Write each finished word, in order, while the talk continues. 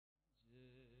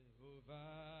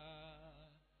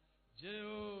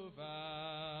Jehovah,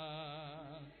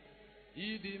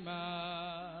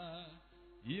 Idima,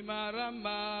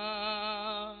 Imarama,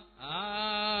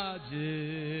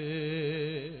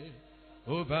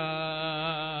 Jehovah,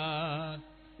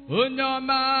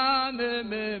 Onyama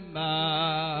Nemema,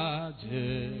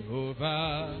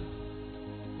 Jehovah,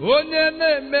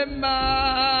 Onyemema,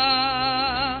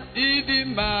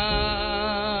 Idima,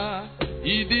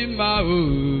 Idima,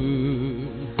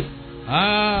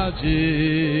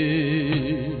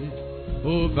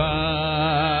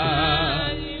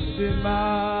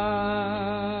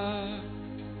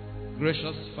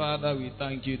 Gracious Father, we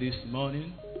thank you this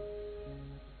morning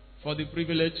for the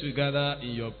privilege to gather in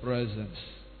your presence.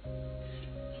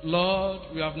 Lord,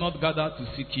 we have not gathered to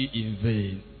seek you in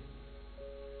vain.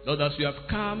 Lord, as we have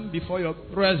come before your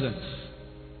presence,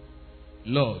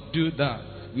 Lord, do that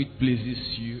which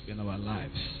pleases you in our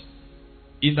lives.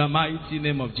 In the mighty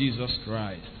name of Jesus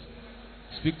Christ,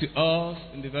 speak to us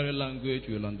in the very language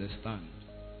we will understand.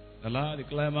 Allah, the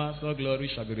climax of glory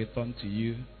shall be returned to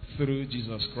you through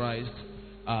Jesus Christ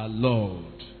our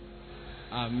Lord.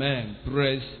 Amen.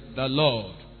 Praise the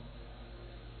Lord.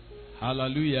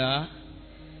 Hallelujah.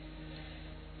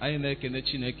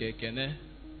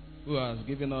 Who has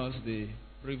given us the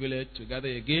privilege to gather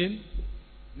again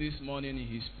this morning in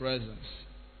his presence.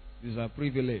 This is a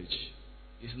privilege.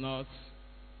 It's not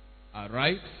a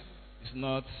right. It's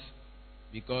not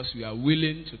because we are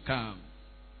willing to come,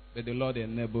 but the Lord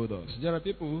enabled us. There are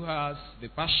people who have the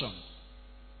passion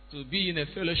to be in a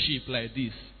fellowship like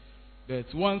this, but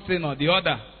one thing or the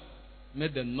other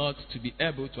made them not to be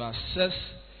able to access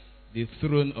the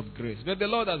throne of grace. But the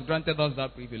Lord has granted us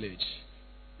that privilege.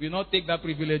 We will not take that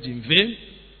privilege in vain.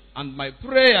 And my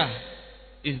prayer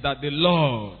is that the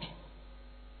Lord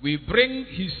will bring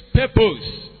his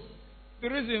purpose, the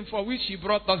reason for which he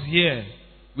brought us here,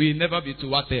 will never be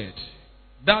thwarted.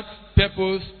 That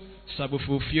purpose shall be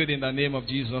fulfilled in the name of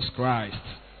Jesus Christ.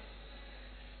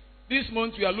 This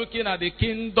month we are looking at the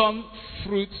kingdom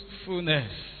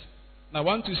fruitfulness. And I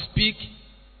want to speak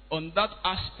on that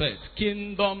aspect,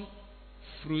 kingdom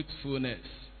fruitfulness.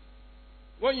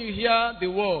 When you hear the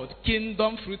word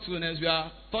kingdom fruitfulness, we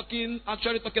are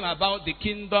actually talking about the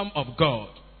kingdom of God.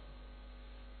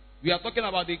 We are talking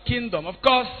about the kingdom. Of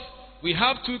course, we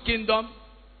have two kingdoms,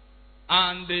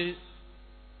 and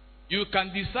you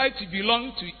can decide to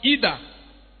belong to either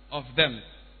of them.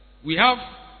 We have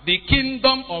the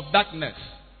kingdom of darkness,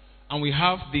 and we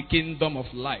have the kingdom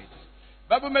of light.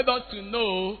 The Bible made us to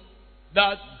know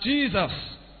that Jesus,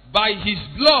 by his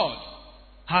blood,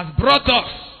 has brought us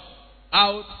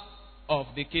out of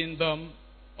the kingdom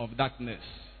of darkness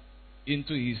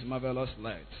into his marvelous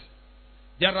light.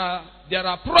 There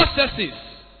are processes.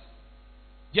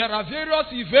 There are various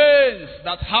events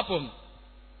that happen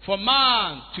for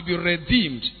man to be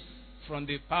redeemed from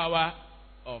the power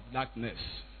of darkness.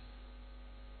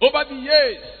 Over the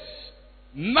years,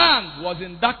 man was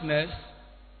in darkness.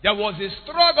 There was a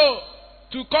struggle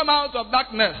to come out of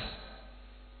darkness.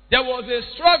 There was a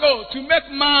struggle to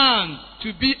make man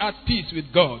to be at peace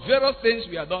with God. Various things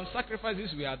we have done,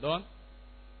 sacrifices we have done.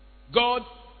 God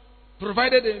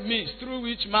provided a means through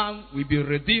which man will be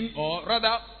redeemed, or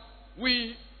rather,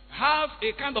 we have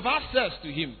a kind of access to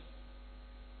him.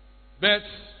 But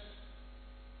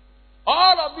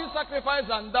all of this sacrifice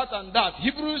and that,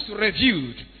 Hebrews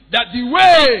revealed that the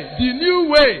way, the new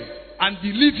way, and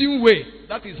the living way,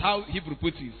 that is how Hebrew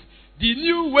puts it, the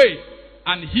new way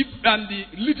and the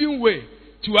living way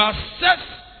to access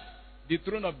the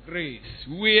throne of grace,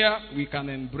 where we can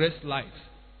embrace light,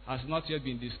 has not yet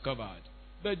been discovered.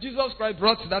 But Jesus Christ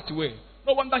brought that way.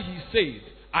 No wonder he said,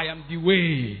 I am the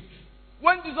way.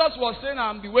 When Jesus was saying,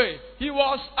 I am the way, he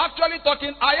was actually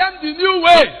talking, I am the new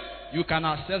way. You can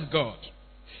access God.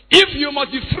 If you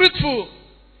must be fruitful,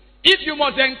 if you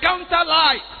must encounter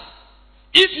light,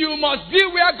 if you must be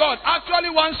where God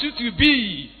actually wants you to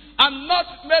be, and not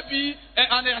maybe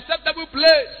an acceptable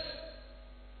place,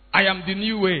 I am the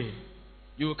new way.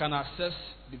 You can access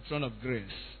the throne of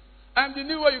grace. I am the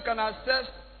new way. You can access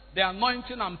the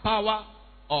anointing and power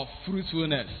of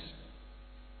fruitfulness.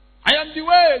 I am the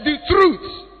way,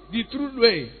 the true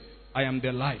way. I am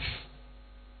the life.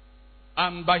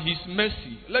 And by his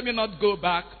mercy, let me not go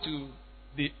back to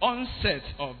the onset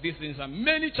of these things and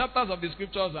many chapters of the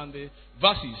scriptures and the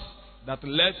verses that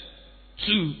led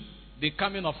to the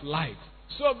coming of light.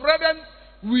 So, brethren,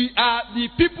 we are the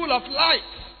people of light.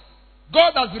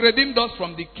 God has redeemed us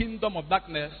from the kingdom of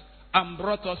darkness and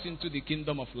brought us into the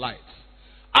kingdom of light.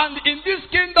 And in this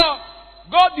kingdom,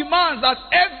 God demands that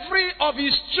every of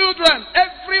his children,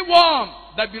 everyone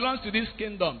that belongs to this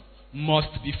kingdom, must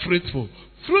be fruitful.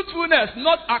 Fruitfulness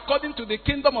not according to the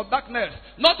kingdom of darkness,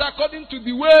 not according to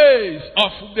the ways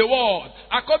of the world,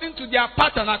 according to their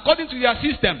pattern, according to their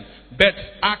system, but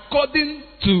according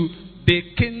to the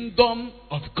kingdom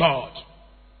of God.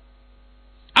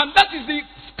 And that is the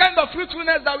kind of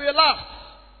fruitfulness that will last.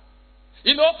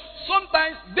 You know,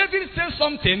 sometimes David says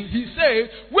something. He says,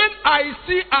 when I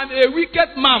see a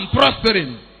wicked man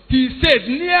prospering, he said,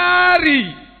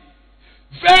 nearly,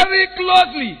 very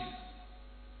closely,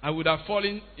 I would have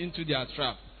fallen into their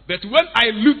trap. But when I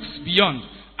looked beyond,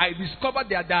 I discovered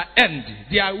that their end,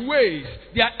 their ways,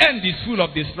 their end is full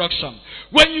of destruction.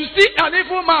 When you see an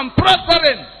evil man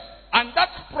prospering, and that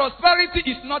prosperity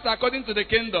is not according to the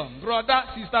kingdom, brother,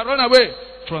 sister, run away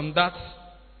from that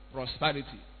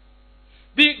prosperity.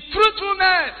 The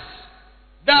fruitfulness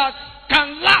that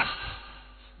can last,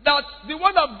 that the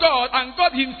word of God and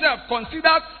God himself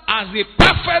considered as the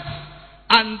perfect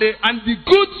and the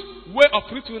good way of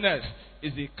fruitfulness,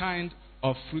 is the kind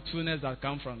of fruitfulness that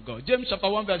comes from God. James chapter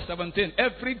 1 verse 17,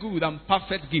 every good and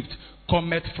perfect gift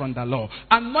cometh from the Lord.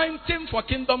 Anointing for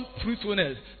kingdom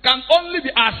fruitfulness can only be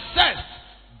accessed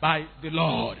by the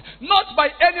Lord, not by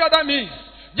any other means.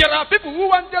 There are people who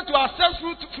wanted to access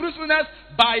fruitfulness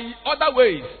by other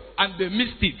ways, and they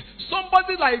missed it.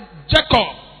 Somebody like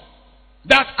Jacob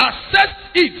that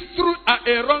accessed it through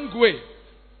a wrong way,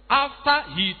 after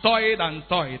he toiled and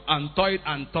toiled and toiled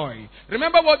and toiled.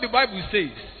 Remember what the Bible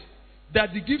says,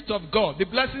 that the gift of God, the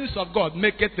blessings of God,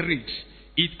 make it rich.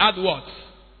 It add what?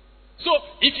 So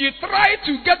if you try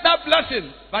to get that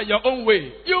blessing by your own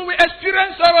way, you will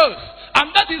experience sorrows.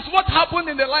 And that is what happened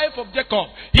in the life of Jacob.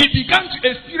 He began to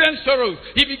experience sorrows.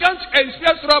 He began to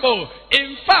experience trouble.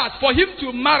 In fact, for him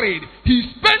to marry, he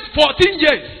spent 14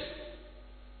 years.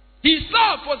 He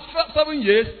served for 7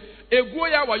 years. He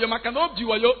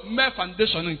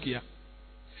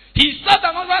served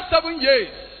another 7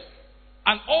 years.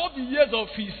 And all the years of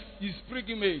his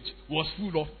pilgrimage was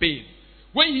full of pain.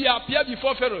 When he appeared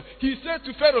before Pharaoh, he said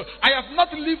to Pharaoh, I have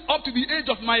not lived up to the age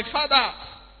of my father.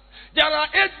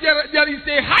 There is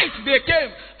a height they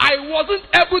came. I wasn't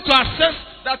able to access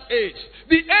that age.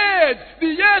 The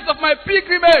years of my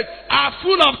pilgrimage are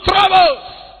full of troubles.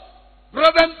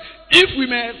 Brethren, if we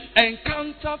may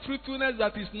encounter fruitfulness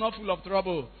that is not full of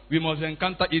trouble, we must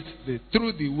encounter it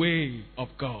through the way of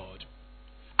God.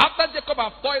 After Jacob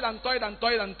had toiled and toiled and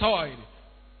toiled and toiled,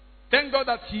 thank God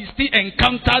that he still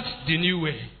encountered the new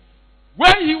way.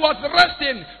 When he was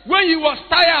resting, when he was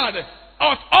tired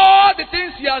of all the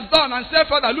things he has done, and said,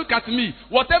 Father, look at me.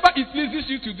 Whatever it pleases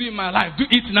you to do in my life, do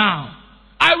it now.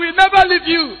 I will never leave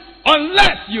you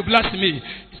unless you bless me.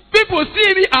 People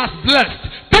see me as blessed.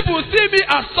 People see me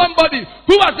as somebody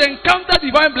who has encountered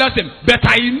divine blessing. But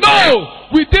I know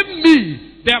within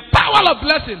me, the power of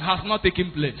blessing has not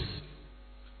taken place.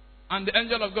 And the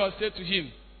angel of God said to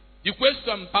him, the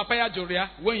question Papaya Joria,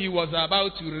 when he was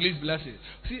about to release blessing,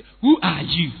 see, who are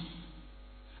you?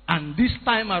 And this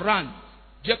time around,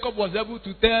 Jacob was able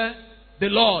to tell the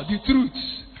Lord the truth.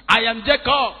 I am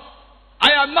Jacob.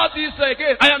 I am not Esau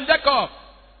again. I am Jacob.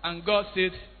 And God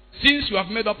said, since you have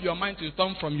made up your mind to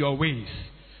turn from your ways,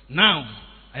 now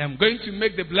I am going to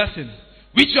make the blessing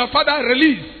which your father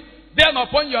released then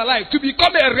upon your life to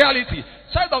become a reality.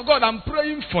 Child of God, I'm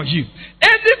praying for you.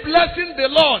 Any blessing the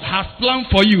Lord has planned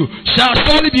for you shall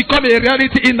surely become a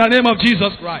reality in the name of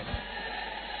Jesus Christ.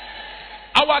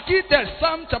 Our key text,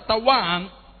 Psalm chapter 1,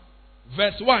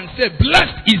 verse 1, says,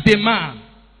 blessed is the man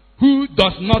who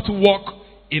does not walk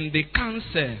in the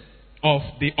counsel of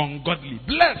the ungodly.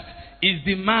 Blessed is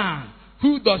the man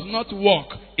who does not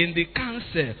walk in the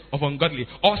counsel of ungodly,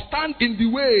 or stand in the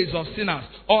ways of sinners,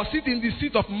 or sit in the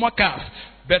seat of mockers.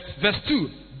 But verse 2,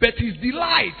 but his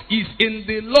delight is in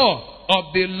the law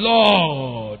of the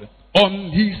Lord.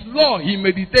 On his law he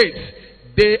meditates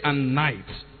day and night.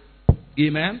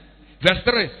 Amen. Verse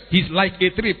 3, he's like a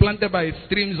tree planted by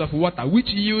streams of water, which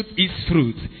yields its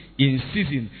fruit in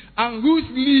season, and whose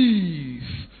leaf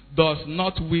does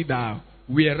not wither.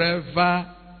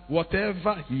 Wherever,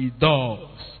 whatever he does,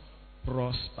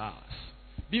 prospers.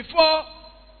 Before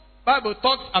Bible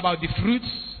talks about the fruits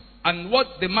and what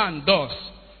the man does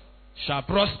shall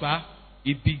prosper,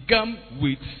 it began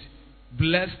with,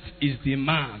 blessed is the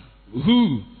man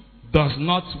who does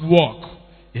not walk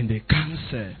in the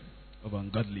counsel of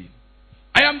ungodly.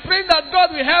 I am praying that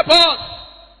God will help us,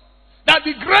 that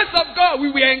the grace of God,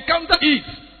 we will encounter it.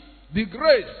 The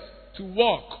grace to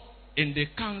walk in the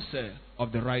counsel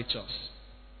of the righteous.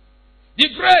 The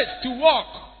grace to walk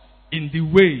in the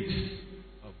ways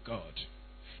of God.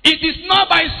 It is not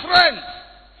by strength.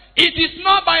 It is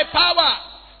not by power.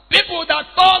 People that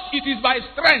thought it is by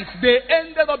strength, they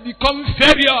ended up becoming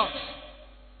failures.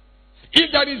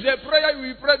 there is a prayer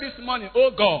we pray this morning.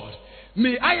 Oh God,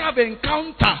 may I have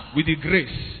encounter with the grace.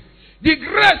 The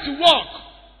grace to walk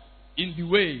in the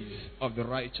ways of the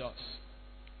righteous.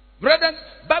 Brethren,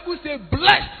 Bible says,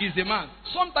 blessed is the man.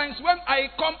 Sometimes when I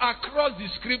come across the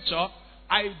scripture,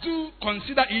 I do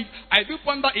consider it, I do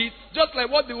ponder it, just like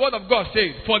what the word of God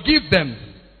says. Forgive them.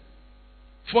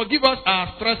 Forgive us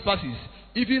our trespasses,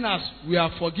 even as we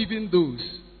are forgiving those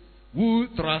who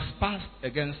trespass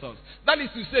against us. That is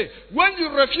to say, when you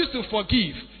refuse to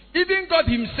forgive, even God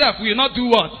himself will not do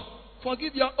what?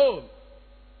 Forgive your own.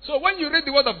 So when you read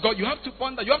the word of God, you have to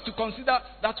ponder, you have to consider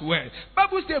that word.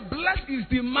 Bible says, blessed is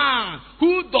the man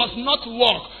who does not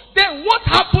walk. Then what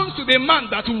happens to the man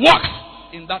that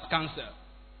walks in that counsel?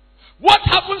 What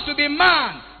happens to the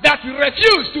man that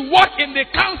refuses to walk in the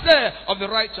counsel of the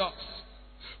righteous?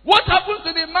 What happens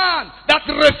to the man that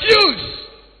refuses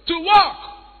to walk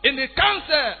in the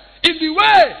counsel, in the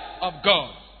way of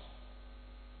God?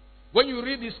 When you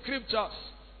read the scriptures,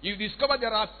 you discover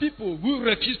there are people who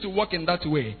refuse to walk in that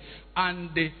way. And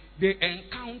they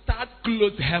encountered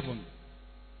closed heaven.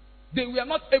 They were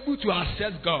not able to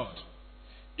access God.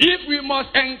 If we must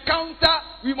encounter,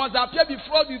 we must appear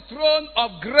before the throne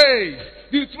of grace,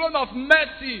 the throne of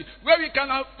mercy, where we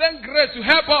can obtain grace to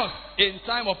help us in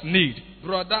time of need.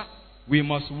 Brother, we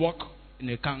must walk in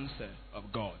the counsel of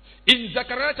God. In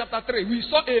Zechariah chapter 3, we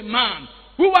saw a man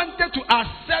who wanted to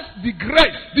access the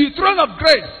grace, the throne of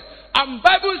grace. And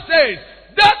Bible says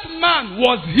that man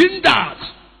was hindered.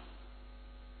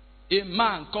 A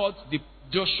man called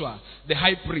Joshua, the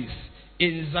high priest,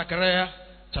 in Zechariah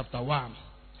chapter 1.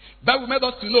 Bible made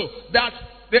us to know that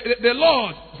the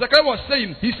Lord, Zechariah was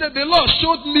saying, he said, the Lord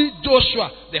showed me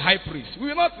Joshua, the high priest. We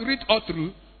will not read all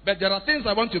through, but there are things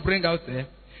I want to bring out there.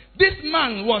 This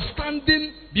man was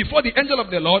standing before the angel of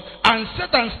the Lord, and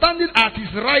Satan standing at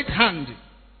his right hand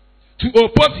to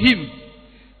oppose him.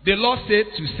 The Lord said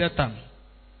to Satan,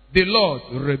 the Lord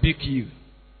rebuke you.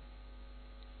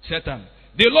 Satan,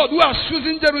 the Lord who has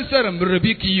chosen Jerusalem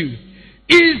rebuke you.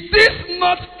 Is this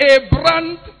not a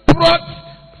brand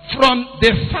brought from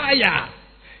the fire?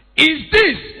 Is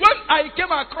this, when I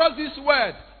came across this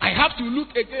word, I have to look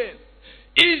again.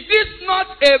 Is this not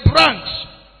a branch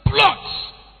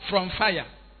plucked from fire?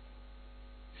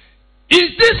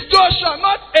 Is this Joshua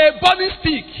not a burning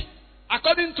stick?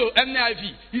 According to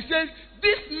NIV, he says,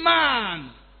 this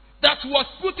man that was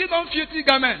putting on filthy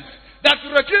garments, that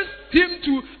refused him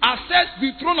to access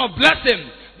the throne of blessing,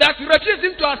 that refused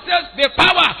him to access the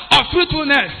power of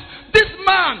fruitfulness, this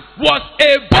man was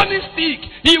a burning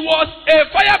stick. He was a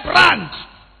firebrand.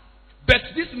 But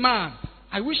this man,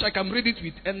 I wish I can read it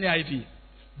with NIV.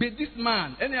 But this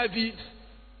man, NIV,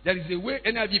 there is a way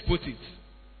NIV puts it.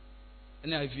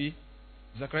 NIV,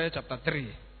 Zechariah chapter 3,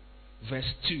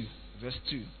 verse 2. Verse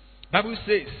 2. Bible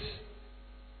says,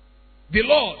 the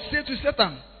Lord said to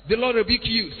Satan, the Lord rebuke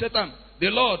you. Satan, the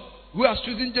Lord who has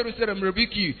chosen Jerusalem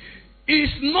rebuke you. Is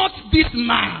not this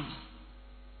man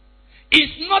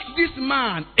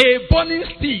a burning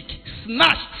stick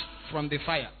snatched from the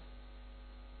fire?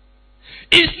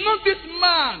 Is not this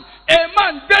man a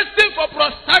man destined for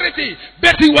prosperity,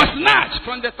 but he was snatched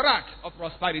from the track of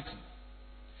prosperity?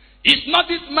 Is not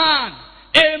this man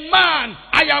a man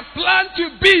I have planned to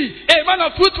be a man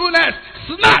of fruitfulness,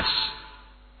 snatched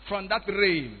from that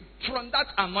rain, from that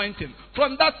anointing,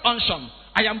 from that unction?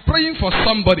 I am praying for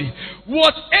somebody.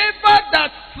 Whatever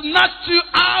that snatched you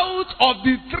out of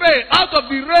the tray, out of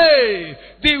the ray,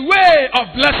 the way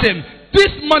of blessing,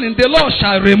 this morning the Lord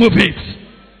shall remove it.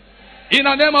 In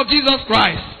the name of Jesus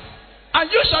Christ.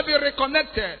 And you shall be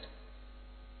reconnected.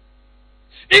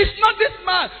 It's not this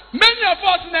man. Many of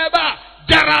us never.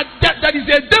 There is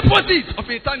a deposit of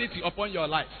eternity upon your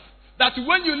life. That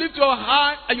when you lift your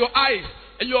eyes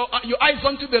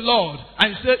unto the Lord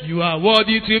and say, you are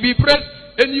worthy to be praised,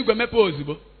 and you go make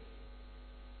possible.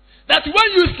 That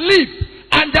when you sleep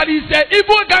and there is an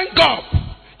evil gang up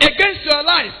against your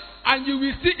life, and you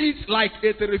will see it like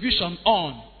a television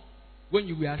on. When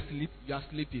you are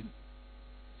sleeping.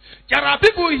 There are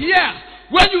people here,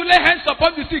 when you lay hands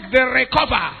upon the sick, they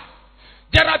recover.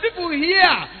 There are people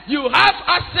here, you have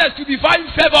access to divine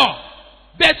favor.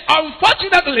 But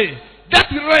unfortunately,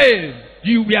 that rain,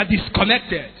 you were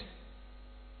disconnected.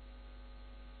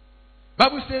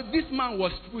 Bible says this man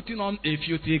was putting on a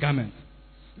filthy garment.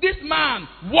 This man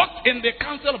walked in the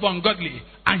counsel of ungodly,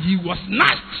 and he was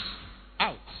snatched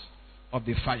out of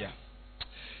the fire.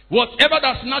 Whatever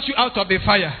that snatched you out of the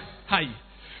fire,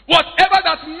 whatever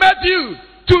that made you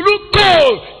to look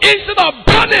cold instead of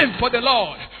burning for the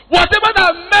Lord, whatever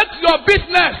that makes your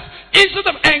business Instead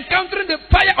of encountering the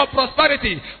fire of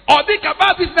prosperity, or think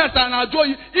about business and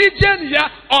enjoy,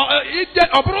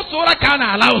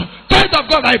 Child of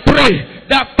God, I pray,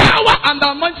 the power and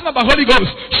the anointing of the Holy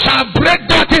Ghost shall break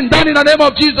that thing down in the name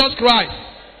of Jesus Christ.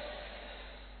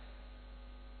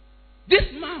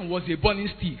 This man was a burning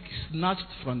stick snatched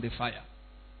from the fire.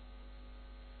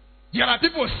 There are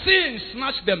people sin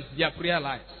snatch them their prayer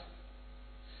lives.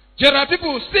 There are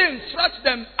people sin snatch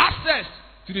them access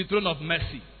to the throne of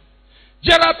mercy.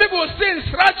 There are people sin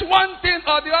snatch one thing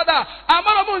or the other.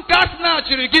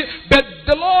 But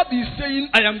the Lord is saying,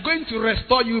 I am going to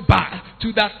restore you back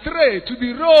to that trade, to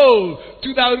the role,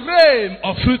 to the realm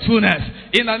of fruitfulness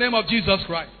in the name of Jesus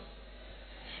Christ.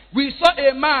 We saw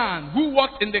a man who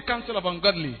walked in the counsel of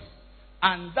ungodly,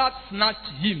 and that snatched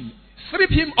him,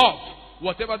 stripped him of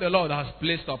whatever the Lord has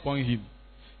placed upon him.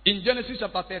 In Genesis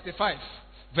chapter 35,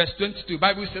 verse 22,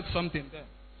 Bible said something there.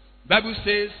 Bible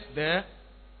says there,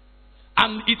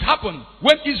 and it happened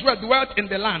when Israel dwelt in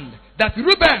the land that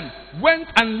Reuben went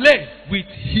and lay with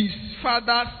his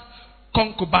father's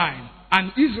concubine,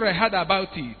 and Israel heard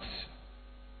about it.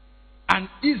 And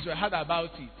Israel heard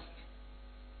about it.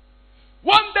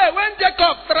 One day when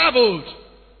Jacob traveled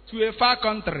to a far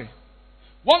country,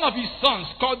 one of his sons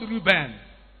called Reuben,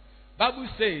 Bible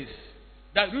says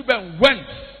that Reuben went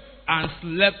and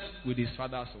slept with his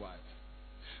father's wife.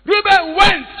 Reuben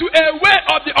went to a way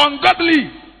of the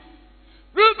ungodly.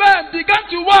 Reuben began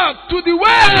to walk to the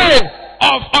way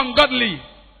of ungodly.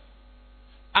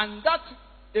 And that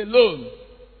alone,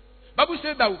 Bible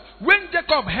says that when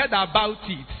Jacob heard about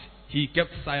it, he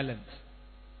kept silent.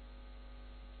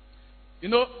 You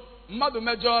know, mmadụ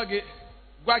mejọ gị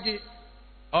gwa gị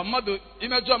ọ mmadụ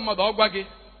imejọ mmadụ ọ gwa gị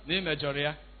na imejọrọ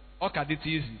ya ọ ka dịtụ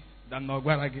easy than na ọ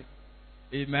gwara gị.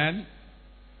 Amen.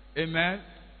 Amen.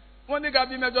 When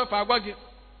ga-abịa imejọ fa agwa gị.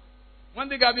 When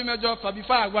ga-abịa imejọ fa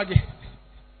before agwa gị.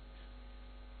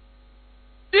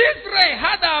 Israel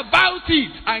heard about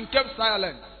it and kept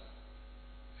silent.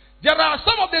 There are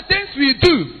some of the things we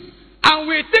do and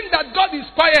we think that God is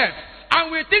quiet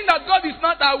and we think that God is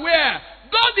not aware.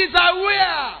 God is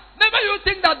aware. Never you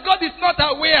think that God is not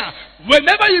aware.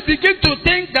 Whenever you begin to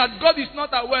think that God is not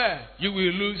aware, you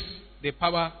will lose the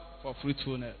power for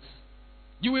fruitfulness.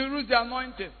 You will lose the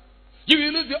anointing. You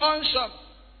will lose the unction.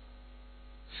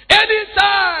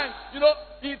 Anytime,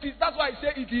 that's why I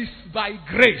say it is by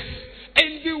grace.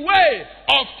 In the way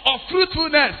of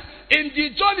fruitfulness, in the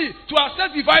journey to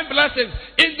access divine blessings,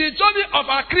 in the journey of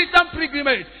our Christian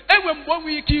pilgrimage, and when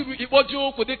we kill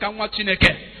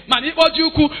Man,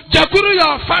 Jakuru,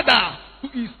 your father, who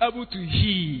is able to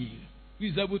heal, who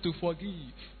is able to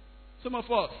forgive. Some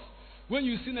of us, when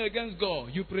you sin against God,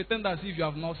 you pretend as if you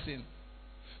have not sinned.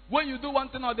 When you do one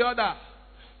thing or the other,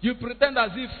 you pretend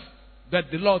as if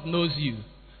that the Lord knows you,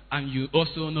 and you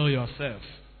also know yourself.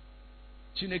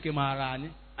 And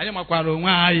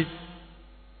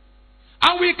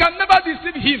we can never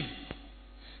deceive him.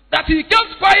 That he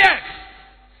kept quiet,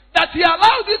 that he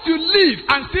allowed you to live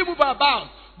and still move about,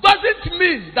 doesn't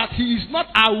mean that he is not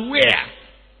aware.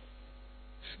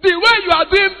 The way you are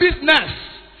doing business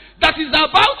that is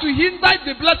about to hinder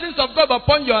the blessings of God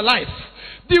upon your life,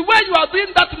 the way you are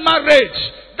doing that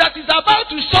marriage that is about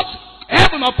to shut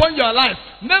heaven upon your life,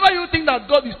 never you think that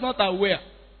God is not aware.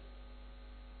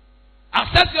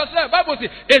 Assess yourself. Bible says,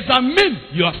 examine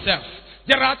yourself.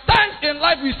 There are times in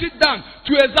life we sit down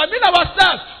to examine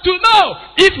ourselves to know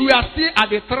if we are still at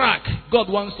the track God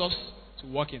wants us to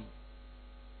walk in.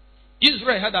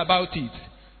 Israel heard about it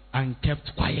and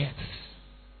kept quiet.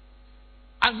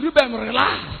 And Reuben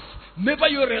relaxed. Never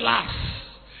you relax.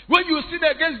 When you sin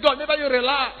against God, never you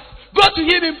relax. Go to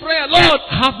him in prayer. Lord,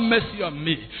 have mercy on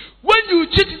me. When you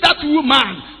cheat that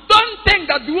woman, don't think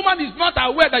that the woman is not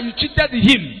aware that you cheated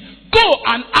him. Go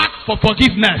and ask for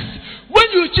forgiveness.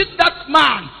 When you cheat that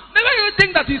man, never you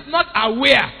think that he's not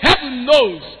aware. Heaven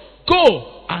knows.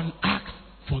 Go and ask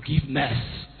forgiveness.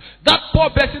 That poor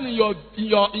person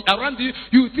around you,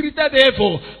 you treated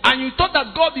evil, and you thought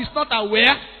that God is not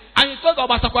aware, and you thought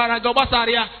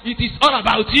it is all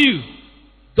about you.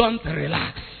 Don't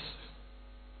relax.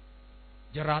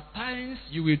 There are times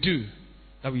you will do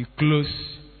that will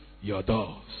close your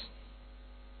doors.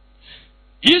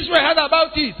 Israel heard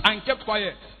about it and kept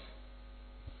quiet.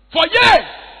 For years,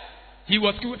 he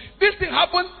was killed. This thing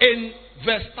happened in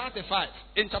verse 35,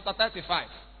 in chapter 35.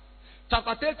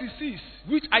 Chapter 36,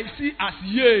 which I see as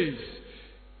years.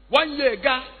 1 year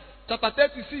ago, chapter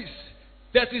 36,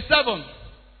 37,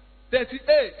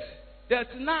 38,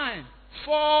 39,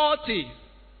 40.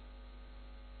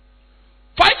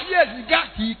 5 years ago,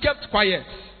 he kept quiet.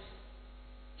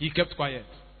 He kept quiet.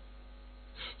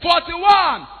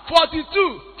 41,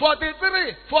 42,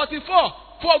 43, 44.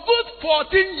 For good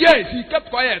 14 years he kept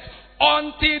quiet.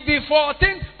 Until the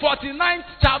 49th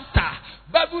chapter.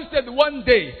 Bible said one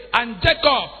day, and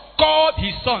Jacob called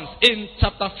his sons in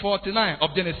chapter 49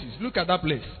 of Genesis. Look at that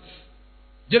place.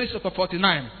 Genesis chapter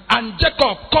 49. And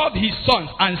Jacob called his sons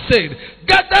and said,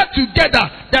 gather together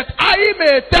that I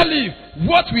may tell you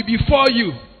what will be for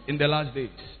you in the last days.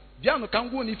 Because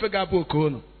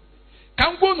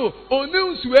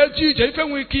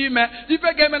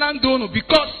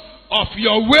of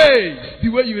your ways, the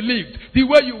way you lived, the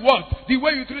way you walked, the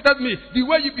way you treated me, the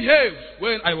way you behaved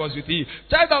when I was with you.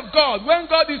 Child of God, when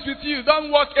God is with you,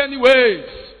 don't walk anyways.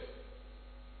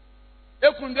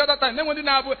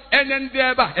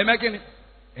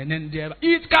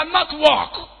 It cannot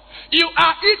work. You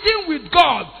are eating with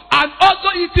God and also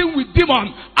eating with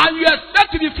demons, and you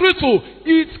expect to be fruitful.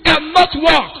 It cannot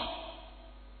work.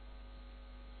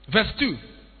 Verse 2.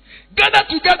 Gather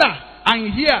together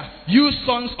and hear, you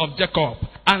sons of Jacob,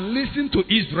 and listen to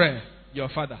Israel, your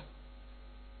father.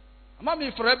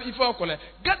 Gather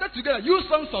together, you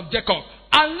sons of Jacob,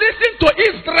 and listen to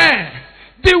Israel.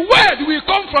 The word will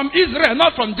come from Israel,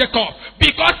 not from Jacob.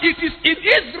 Because it is in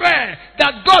Israel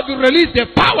that God will release the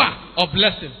power of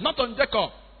blessing, not on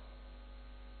Jacob.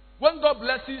 When God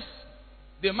blesses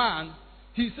the man,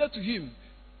 he said to him,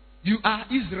 you are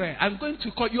Israel. I'm going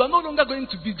to call you. Are no longer going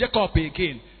to be Jacob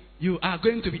again. You are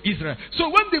going to be Israel. So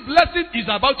when the blessing is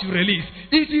about to release,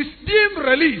 it is being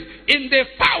released in the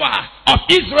power of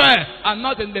Israel and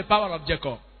not in the power of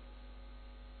Jacob.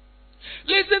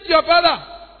 Listen to your father,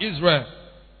 Israel.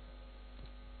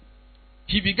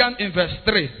 He began in verse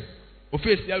 3.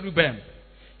 Reuben.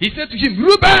 He said to him,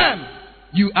 Reuben,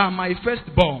 you are my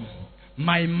firstborn,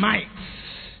 my might,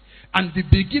 and the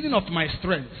beginning of my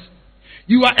strength.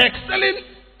 You are excelling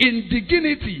in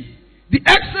dignity, the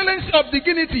excellency of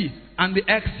dignity, and the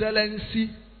excellency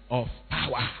of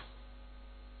power.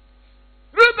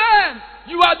 Reuben,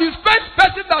 you are the first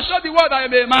person that showed the world I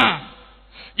am a man.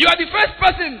 You are the first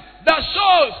person that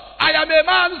shows I am a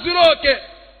man, Zuroke.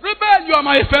 Reuben, you are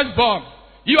my firstborn.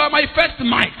 You are my first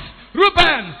might.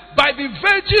 Reuben, by the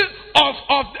virtue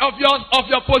of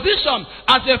your position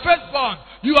as a firstborn,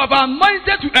 you have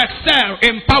anointed to excel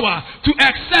in power, to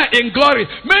excel in glory.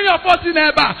 Many of us in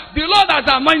Eba, the Lord has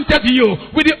anointed you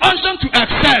with the unction to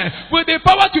excel, with the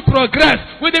power to progress,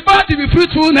 with the power to be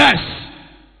fruitfulness.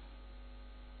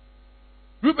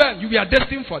 Reuben, you are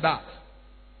destined for that.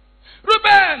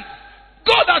 Reuben,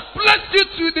 God has placed you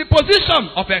to the position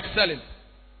of excelling.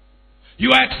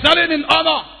 You are excelling in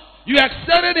honor. You are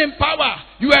excelling in power.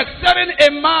 You are excelling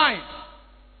in mind.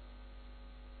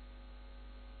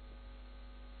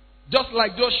 Just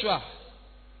like Joshua,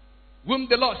 whom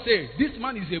the Lord said, this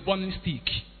man is a burning stick.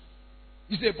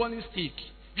 He's a burning stick.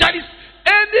 That is,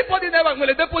 anybody never will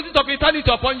a deposit of eternity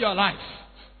upon your life.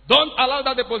 Don't allow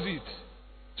that deposit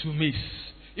to miss.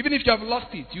 Even if you have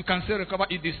lost it, you can still recover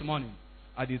it this morning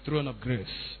at the throne of grace.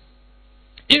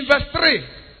 In verse 3,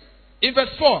 in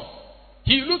verse 4,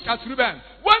 he looked at Reuben.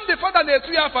 When the father it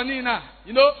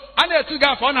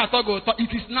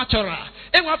is natural.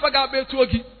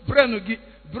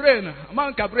 Brain,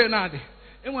 amanka brain ade.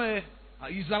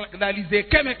 There is a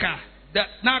chemical that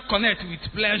now connects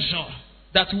with pleasure.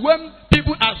 That when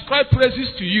people ascribe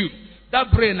praises to you, that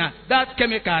brain, that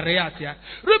chemical react.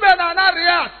 Reuben ana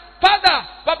react. Father,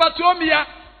 Papa Tuomia,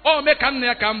 oh make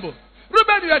kambo.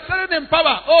 Reuben, you are selling in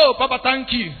power. Oh, Papa,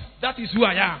 thank you. That is who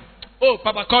I am. Oh,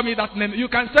 Papa, call me that name. You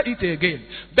can say it again.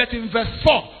 But in verse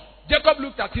 4, Jacob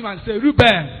looked at him and said,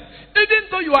 Reuben, even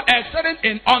though you are excelling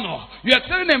in honor, you are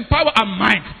excelling in power and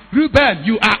might, Reuben,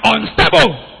 you are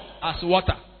unstable as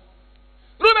water.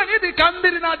 Reuben, if can be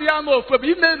in the arm of from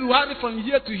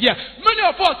here to here. Many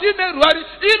of us, in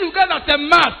Uganda, a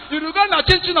mass, in Uganda,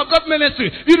 children of God ministry,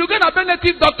 in Uganda,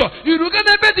 benefit doctor, in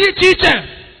Uganda, teacher.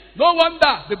 No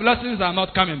wonder the blessings are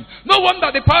not coming. No wonder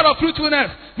the power of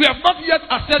fruitfulness we have not yet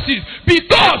accessed it,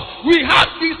 because we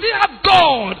still have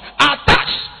God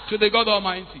attached to the God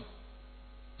Almighty.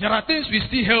 There are things we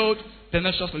still held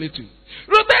tenaciously to.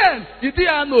 Reuben,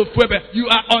 you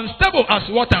are unstable as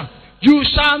water. You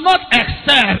shall not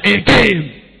excel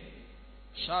again.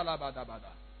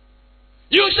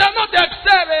 You shall not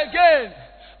excel again.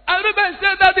 And Reuben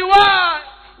said, Daddy, why?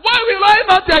 Why will I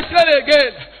not excel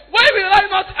again? Why will I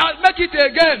not make it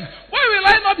again? Why will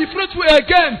I not be fruitful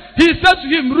again? He said to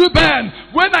him, Reuben,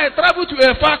 when I traveled to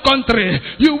a far country,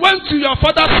 you went to your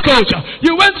father's couch,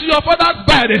 you went to your father's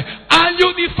bed, and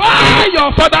you defiled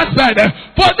your father's bed.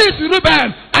 For this,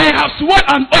 Reuben, I have sworn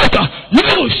an oath,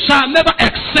 you shall never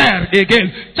excel again.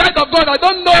 Child of God, I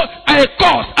don't know a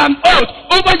curse, an oath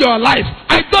over your life.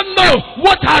 I don't know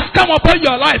what has come upon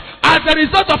your life as a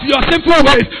result of your sinful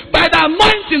ways. By the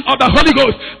anointing of the Holy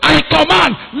Ghost, I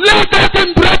command, let that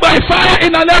thing break by fire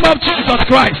in the name of Jesus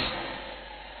Christ.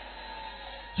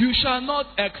 You shall not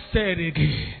excel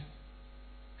again.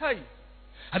 Hey,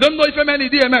 I don't know if I'm any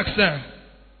DMX there.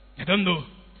 I don't know.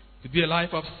 To be a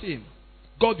life of sin.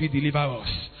 God will deliver us.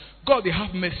 God will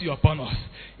have mercy upon us.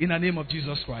 In the name of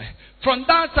Jesus Christ. From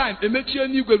that time,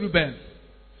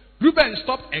 Reuben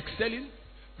stopped excelling.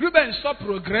 Reuben stopped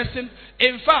progressing.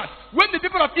 In fact, when the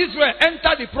people of Israel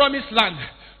entered the promised land,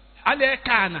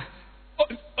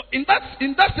 in that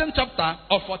same chapter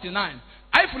of 49,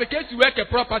 I forget to work a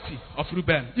property of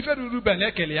Reuben.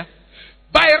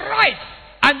 By right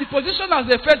and the position as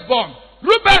a firstborn,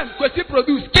 Reuben could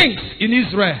produce kings in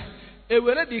Israel.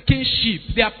 The kingship,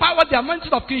 their power, the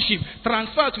anointing of kingship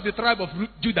transferred to the tribe of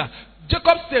Judah.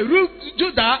 Jacob said,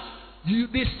 Judah,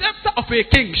 the scepter of a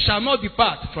king shall not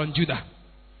depart from Judah.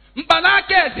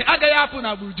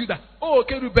 Oh,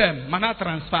 Reuben, mana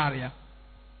transfer.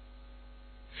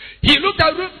 He looked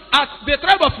at the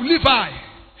tribe of Levi.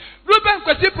 Reuben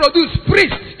could produce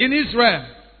priests in Israel.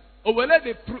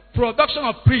 The production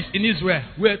of priests in Israel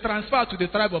were transferred to the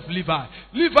tribe of Levi.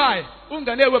 Levi,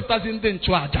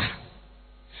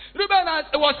 Reuben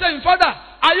was saying, Father,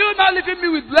 are you not leaving me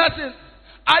with blessing?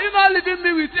 Are you not leaving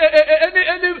me with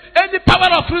any power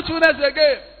of fruitfulness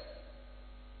again?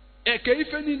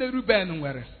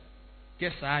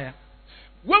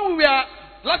 When we were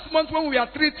last month, when we were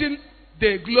treating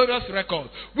the glorious record,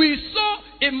 we saw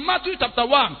in Matthew chapter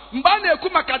 1,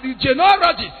 the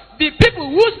genealogy, the people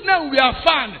whose name we are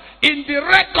found in the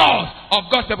records of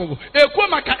God's people.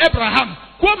 Abraham,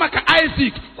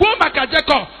 Isaac,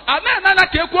 Jacob,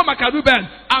 and Reuben.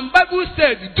 And Bible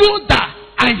said, Judah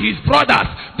and his brothers.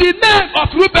 The name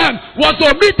of Reuben was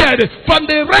omitted from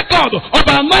the record of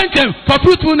anointing for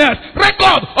fruitfulness,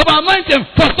 record of anointing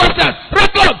for success,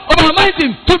 record of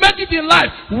anointing to make it in life.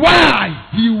 Why?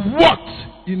 He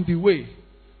walked in the way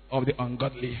of the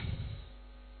ungodly.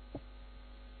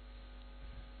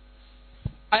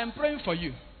 I am praying for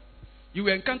you. You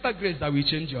will encounter grace that will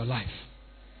change your life.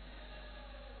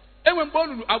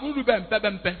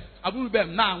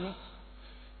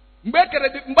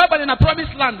 Mgbe in a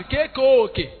promised land, Reuben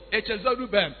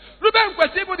was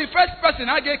even the first person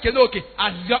I get Kenoke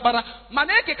as Yabara.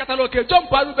 Maneke Cataloke, John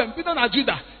Reuben, Pidon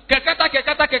Judah,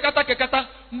 Kekata.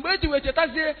 Mgbe you were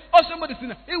also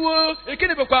medicine. It will a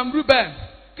Kinebokam Reuben.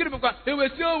 It will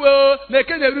still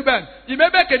Nekene Reuben. You may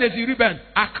make a Reuben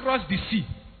across the sea.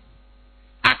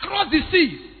 Across the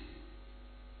sea.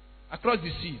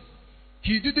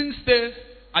 He didn't stay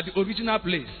at the original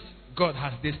place God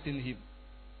has destined him.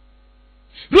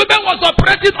 Reuben was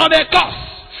operating on a course.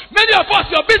 Many of us,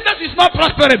 your business is not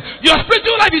prospering. Your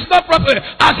spiritual life is not prospering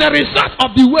as a result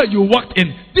of the way you walked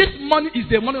in. This morning is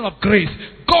the morning of grace.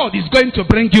 God is going to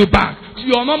bring you back to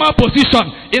your normal position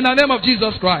in the name of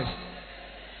Jesus Christ.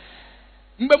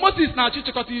 Moses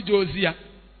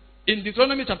in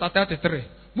Deuteronomy chapter 33,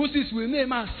 Moses will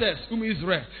name access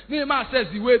Israel. Name access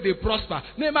the way they prosper.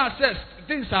 Name access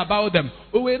things about them.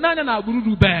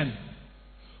 Reuben.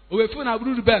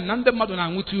 Reuben, nande mmadụ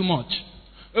na-anwụ too much.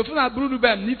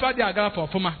 Reuben, nifa dị agara for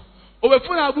former.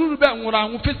 Reuben nwụrụ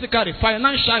anwụ physically,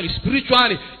 financially,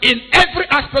 spiritually, in every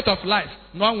aspect of life.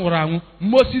 No nwụrụ anwụ.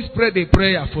 Moses prayed a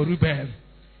prayer for Reuben.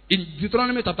 In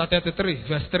Deuteronomy chapter 33,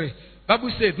 verse 3,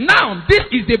 Bible said, now this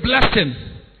is the blessing.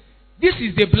 This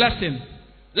is the blessing.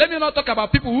 Let me not talk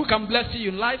about people who can bless you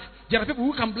in life. There are people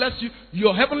who can bless you.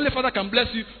 Your heavenly Father can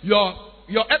bless you.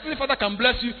 Your earthly father can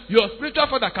bless you. Your spiritual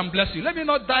father can bless you. Let me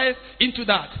not dive into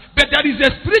that. But there is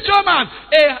a spiritual man.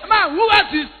 A man who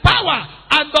has his power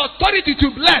and the authority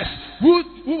to bless. Who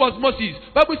was Moses?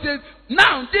 Bible says,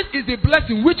 now this is the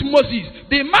blessing which Moses,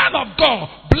 the man of God,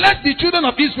 blessed the children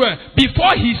of Israel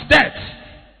before his death.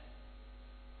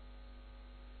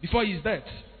 Before his death.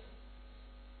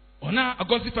 Ona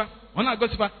Agosifa,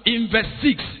 in verse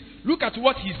 6, look at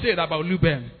what he said about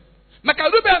Reuben.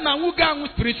 Reuben na wuga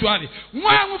spiritually,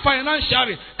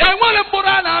 financially,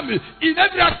 and in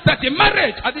every aspect, in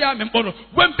marriage,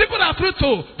 when people are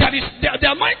fruitful, that is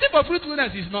the anointing for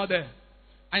fruitfulness is not there.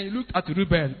 And you look at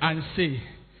Reuben and say,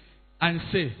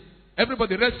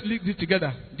 everybody, let's read it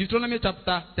together. Deuteronomy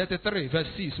chapter 33, verse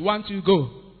 6. 1, 2, go.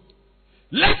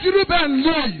 Let Reuben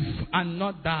live and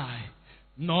not die,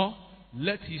 nor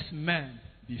let his men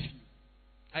be few.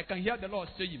 I can hear the Lord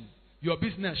saying, your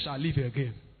business shall live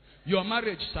again. Your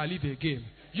marriage shall live again.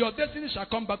 Your destiny shall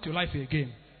come back to life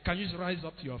again. Can you rise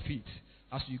up to your feet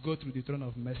as you go through the throne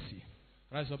of mercy?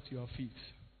 Rise up to your feet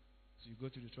as you go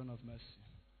to the throne of mercy.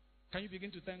 Can you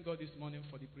begin to thank God this morning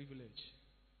for the privilege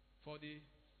for the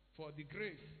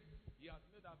grace He has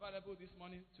made available this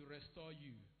morning to restore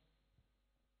you.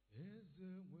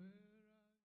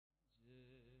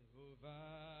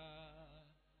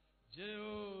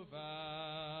 Jehovah,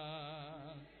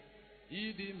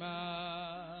 Idima,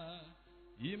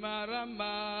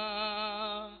 Imarama,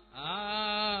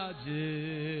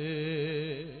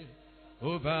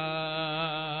 Jehovah,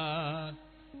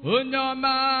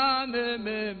 Onyama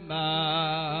nemema,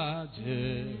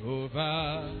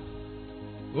 Jehovah,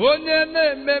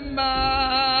 Onyenemema,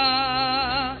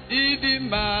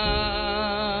 Idima,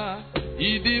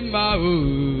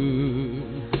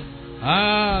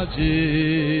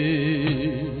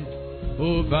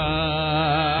 Jehovah,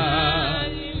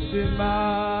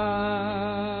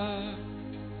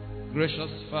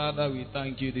 Gracious Father, we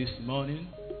thank you this morning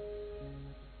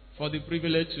for the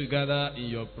privilege to gather in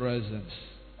your presence.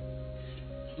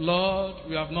 Lord,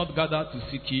 we have not gathered to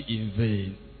seek you in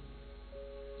vain.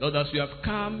 Lord, as we have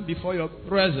come before your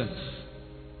presence,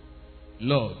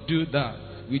 Lord, do that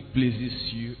which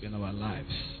pleases you in our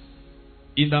lives.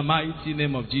 In the mighty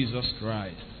name of Jesus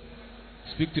Christ,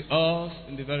 speak to us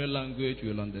in the very language we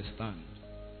will understand.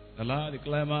 The Lord, the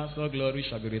climax of glory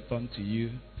shall be returned to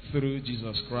you through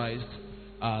Jesus Christ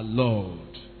our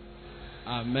Lord.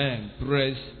 Amen.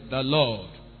 Praise the Lord.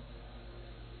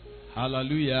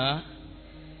 Hallelujah.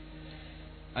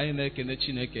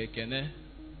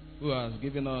 Who has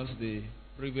given us the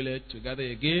privilege to gather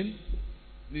again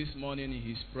this morning in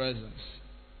His presence.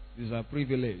 This is a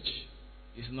privilege.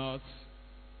 It's not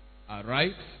a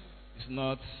right. It's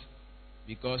not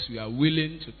because we are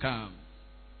willing to come,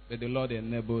 but the Lord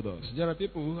enabled us. There are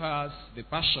people who have the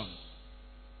passion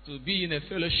to be in a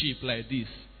fellowship like this,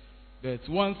 but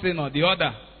one thing or the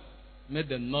other made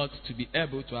them not to be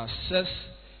able to access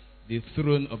the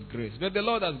throne of grace. But the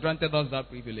Lord has granted us that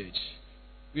privilege.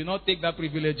 We will not take that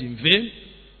privilege in vain.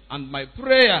 And my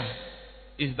prayer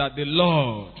is that the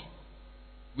Lord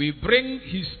will bring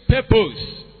His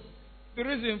purpose, the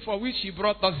reason for which He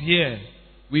brought us here,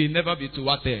 will never be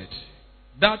thwarted.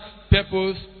 That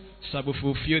purpose shall be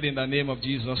fulfilled in the name of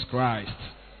Jesus Christ.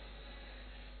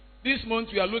 This month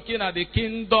we are looking at the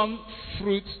kingdom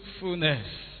fruitfulness.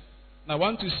 And I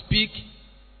want to speak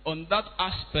on that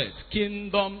aspect,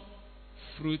 kingdom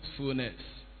fruitfulness.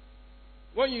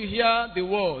 When you hear the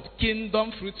word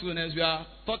kingdom fruitfulness, we are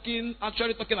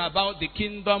actually talking about the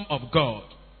kingdom of God.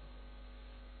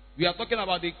 We are talking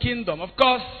about the kingdom. Of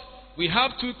course, we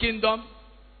have two kingdoms,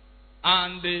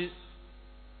 and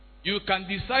you can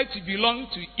decide to belong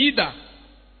to either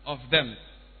of them.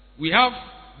 We have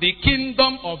the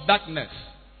kingdom of darkness,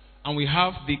 and we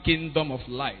have the kingdom of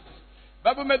light.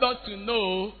 The Bible made us to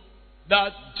know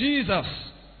that Jesus,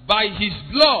 by His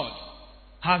blood,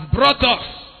 has brought us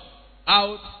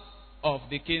out of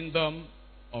the kingdom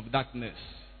of darkness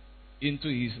into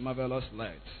His marvelous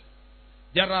light.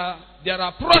 There are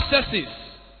processes,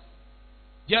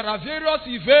 there are various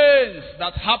events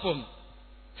that happen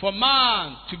for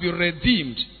man to be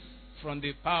redeemed from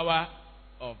the power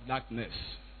of darkness.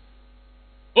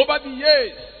 Over the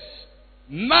years,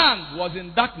 man was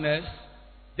in darkness.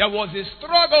 There was a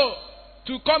struggle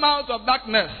to come out of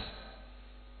darkness.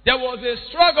 There was a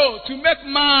struggle to make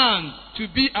man to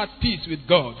be at peace with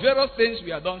God. Various things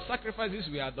we have done, sacrifices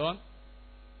we have done.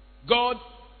 God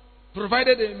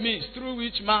provided a means through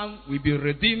which man will be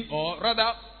redeemed, or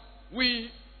rather,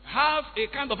 we have a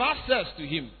kind of access to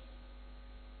Him.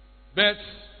 But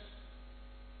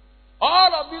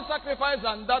all of these sacrifices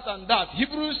and that,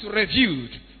 Hebrews revealed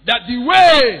that the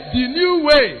way, the new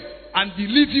way, and the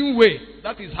living way,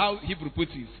 that is how Hebrew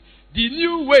puts it, the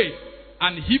new way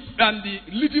and the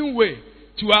living way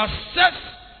to access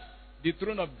the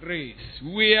throne of grace,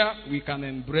 where we can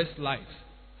embrace life,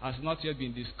 has not yet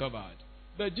been discovered.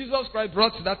 But Jesus Christ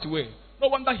brought that way. No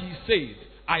wonder He said,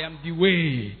 I am the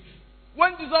way.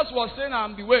 When Jesus was saying, I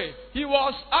am the way, He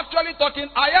was actually talking,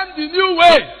 I am the new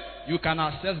way. You can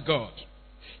access God.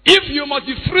 If you must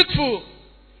be fruitful,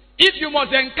 if you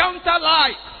must encounter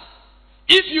light,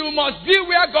 if you must be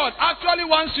where God actually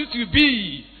wants you to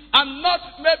be, and not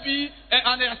maybe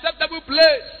an acceptable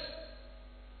place,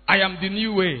 I am the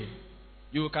new way.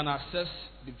 You can access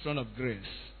the throne of grace.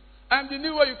 I am the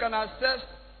new way. You can access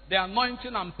the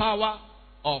anointing and power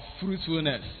of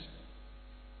fruitfulness.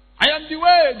 I am the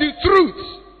way, the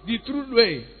truth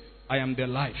way. I am the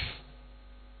life.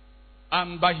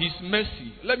 And by His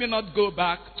mercy, let me not go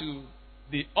back to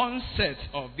the onset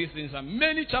of these things and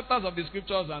many chapters of the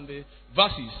scriptures and the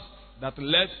verses that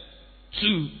led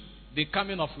to the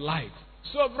coming of light.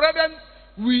 So, brethren,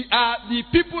 we are the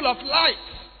people of light.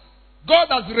 God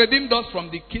has redeemed us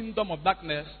from the kingdom of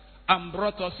darkness and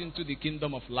brought us into the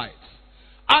kingdom of light.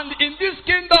 And in this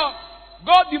kingdom,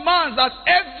 God demands that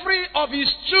every of his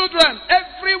children,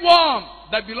 everyone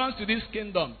that belongs to this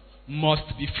kingdom,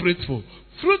 must be fruitful.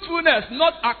 Fruitfulness,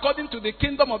 not according to the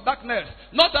kingdom of darkness,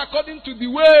 not according to the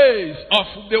ways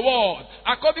of the world,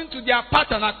 according to their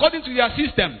pattern, according to their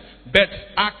system, but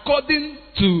according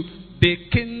to the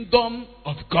kingdom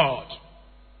of God.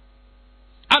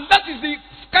 And that is the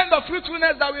kind of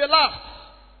fruitfulness that will last.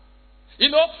 You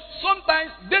know,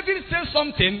 sometimes David says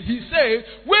something. He says,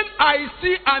 when I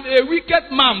see a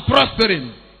wicked man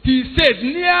prospering, he said,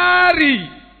 nearly,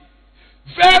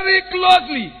 very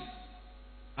closely,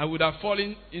 I would have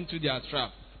fallen into their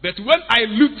trap. But when I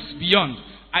looked beyond,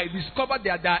 I discovered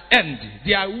that their end,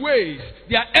 their ways,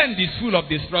 their end is full of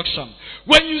destruction.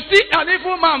 When you see an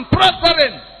evil man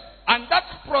prospering, and that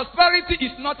prosperity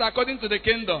is not according to the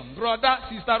kingdom, brother,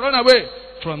 sister, run away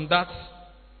from that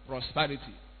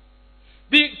prosperity.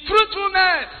 The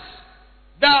fruitfulness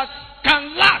that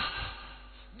can last,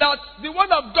 that the word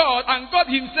of God and God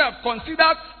himself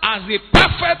considered as a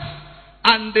perfect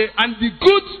and the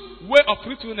good way of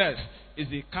fruitfulness, is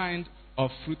the kind of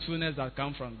fruitfulness that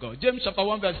comes from God. James chapter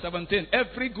 1 verse 17,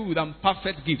 every good and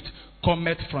perfect gift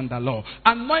cometh from the Lord.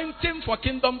 Anointing for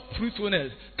kingdom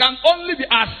fruitfulness can only be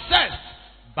accessed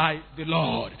by the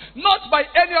Lord, not by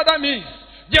any other means.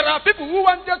 There are people who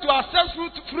wanted to access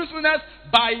fruitfulness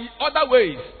by other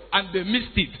ways, and they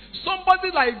missed it.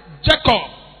 Somebody like Jacob,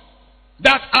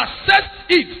 that accessed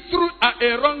it through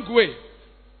a wrong way,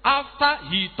 after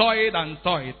he toiled and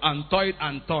toiled and toiled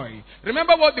and toiled.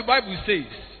 Remember what the Bible says,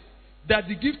 that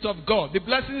the gift of God, the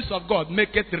blessings of God,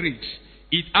 make it rich.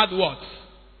 It add what?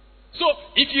 So,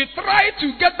 if you try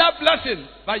to get that blessing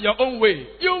by your own way,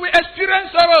 you will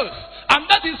experience sorrows. And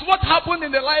that is what happened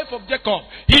in the life of Jacob.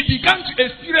 He began to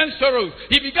experience sorrows.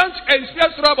 He began to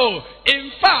experience trouble.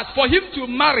 In fact, for him to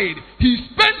marry, he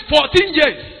spent 14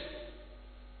 years.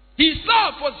 He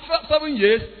served for 7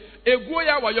 years. He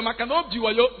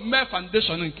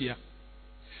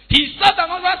served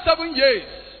another 7 years.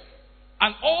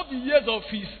 And all the years of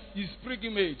his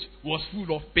pilgrimage was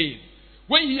full of pain.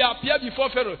 When he appeared before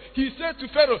Pharaoh, he said to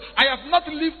Pharaoh, I have not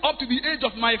lived up to the age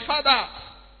of my father.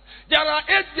 There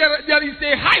is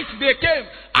a height they came.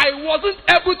 I wasn't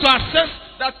able to access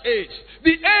that age.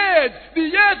 The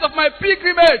years of my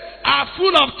pilgrimage are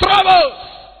full of troubles.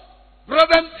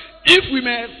 Brethren, if we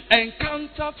may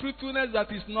encounter fruitfulness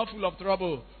that is not full of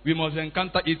trouble, we must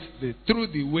encounter it through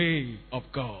the way of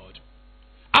God.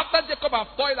 After Jacob had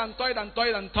toiled and toiled and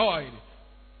toiled and toiled,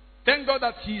 thank God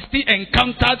that he still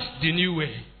encountered the new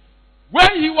way.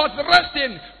 When he was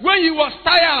resting, when he was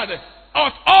tired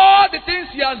of all the things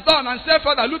he has done, and said,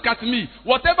 Father, look at me.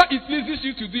 Whatever it pleases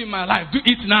you to do in my life, do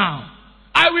it now.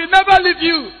 I will never leave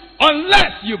you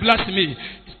unless you bless me.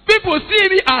 People see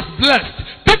me as blessed.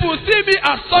 People see me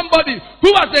as somebody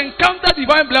who has encountered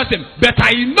divine blessing. But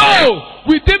I know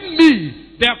within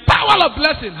me, the power of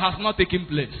blessing has not taken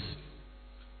place.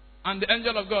 And the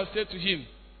angel of God said to him,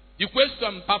 you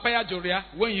question Papaya Joria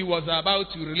when he was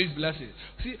about to release blessings.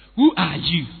 See, who are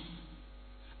you?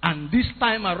 And this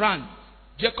time around,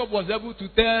 Jacob was able to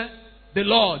tell the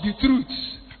Lord the truth.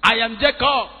 I am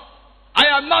Jacob.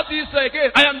 I am not this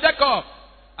again. I am Jacob.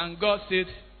 And God said,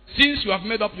 since you have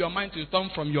made up your mind to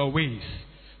turn from your ways,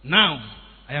 now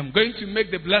I am going to make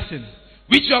the blessing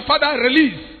which your father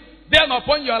released then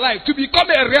upon your life to become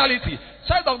a reality.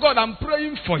 Child of God, I'm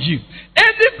praying for you.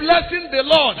 Any blessing the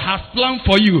Lord has planned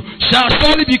for you shall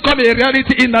surely become a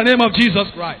reality in the name of Jesus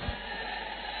Christ.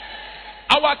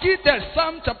 Our key text,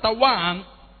 Psalm chapter 1,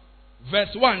 verse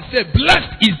 1, says,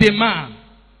 blessed is the man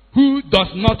who does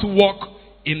not walk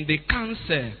in the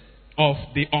counsel of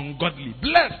the ungodly.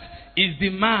 Blessed is the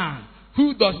man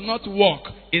who does not walk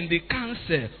in the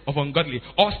counsel of ungodly,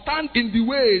 or stand in the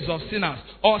ways of sinners,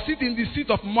 or sit in the seat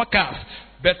of mockers.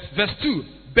 But verse 2,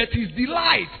 but his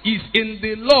delight is in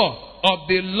the law of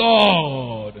the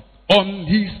Lord. On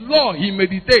his law he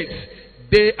meditates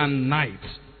day and night.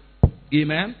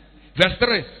 Amen. Verse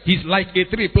 3, he's like a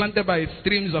tree planted by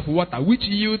streams of water, which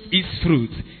yields its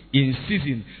fruit in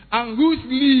season, and whose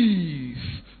leaf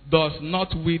does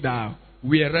not wither.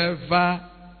 Wherever,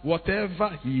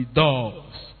 whatever he does,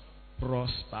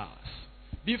 prospers.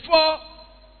 Before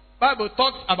Bible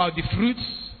talks about the fruits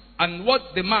and what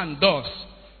the man does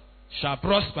shall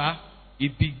prosper,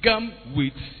 it began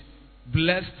with,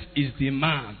 blessed is the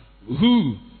man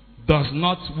who does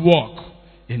not walk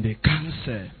in the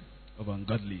counsel of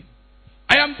ungodly.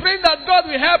 I am praying that God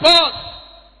will help us,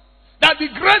 that the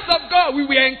grace of God, we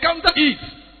will encounter it.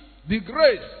 The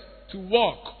grace to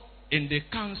walk in the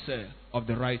counsel of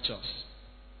the righteous.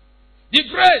 The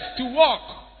grace to walk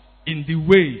in the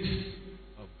ways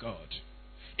of God.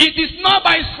 It is not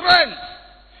by strength.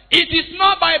 It is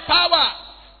not by power.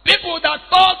 People that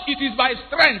thought it is by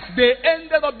strength, they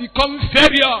ended up becoming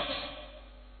failures.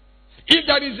 If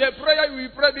there is a prayer we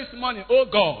pray this morning, oh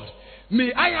God,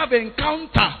 may I have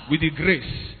encounter with the grace.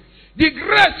 The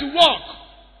grace to walk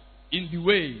in the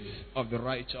ways of the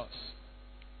righteous.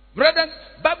 Brethren,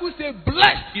 Bible says,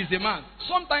 blessed is the man.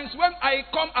 Sometimes when I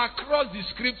come across the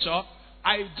scripture,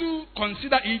 I do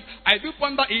consider it, I do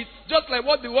ponder it, just like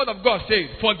what the word of God says.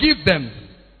 Forgive them.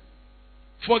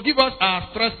 Forgive us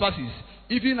our trespasses,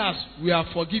 even as we are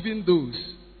forgiving those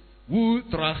who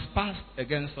trespass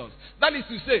against us. That is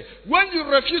to say, when you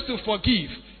refuse to forgive,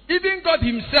 even God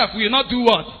himself will not do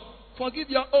what? Forgive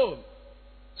your own.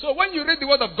 So when you read the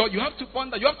word of God, you have to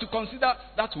ponder, you have to consider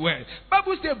that word.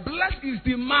 Bible says, blessed is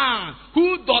the man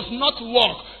who does not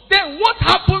walk. Then what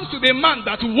happens to the man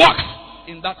that walks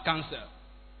in that counsel?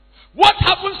 What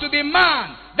happens to the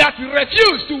man that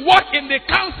refuses to walk in the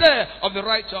counsel of the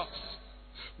righteous?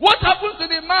 What happens to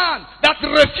the man that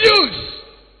refuses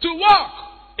to walk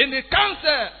in the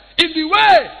counsel, in the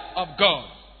way of God?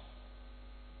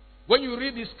 When you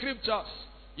read the scriptures,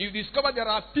 you discover there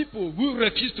are people who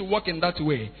refuse to walk in that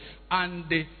way. And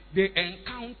they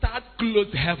encountered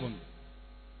closed heaven.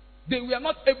 They were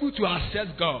not able to access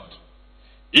God.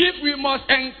 If we must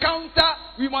encounter,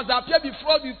 we must appear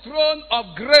before the throne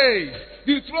of grace,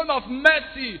 the throne of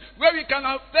mercy, where we can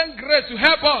obtain grace to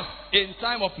help us in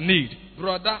time of need.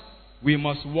 Brother, we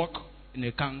must walk in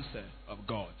the counsel of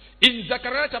God. In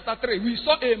Zechariah chapter 3, we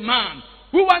saw a man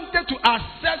who wanted to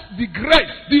access the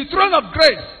grace, the throne of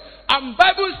grace. And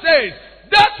Bible says,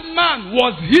 that man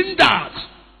was hindered.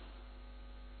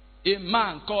 A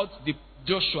man called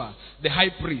Joshua, the high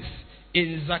priest,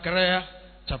 in Zechariah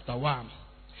chapter 1.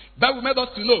 Bible made us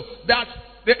to know that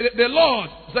the Lord,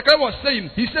 Zechariah was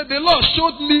saying, he said, the Lord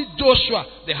showed me Joshua,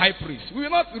 the high priest. We will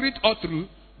not read all through,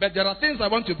 but there are things I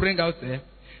want to bring out there.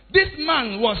 This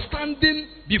man was standing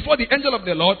before the angel of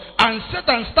the Lord, and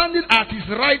Satan standing at his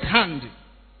right hand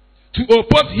to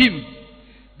oppose him.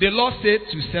 The Lord said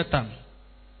to Satan,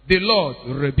 the Lord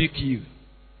rebuke you.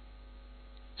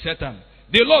 Satan,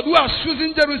 the Lord who has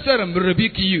chosen Jerusalem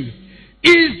rebuke you.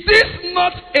 Is this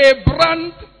not a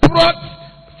brand brought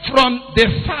from the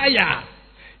fire?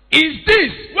 Is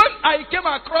this, when I came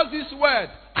across this word,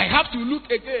 I have to look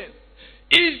again.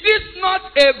 Is this not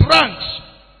a branch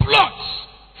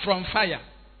plucked from fire?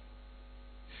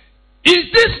 Is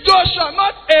this Joshua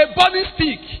not a burning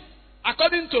stick?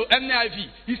 According to NIV,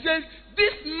 he says,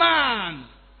 this man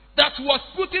that was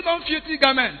putting on filthy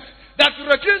garments, that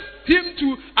refused him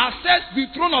to access the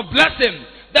throne of blessing,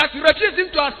 that refused him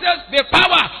to access the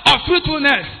power of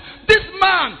fruitfulness, this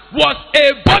man was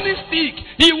a burning stick.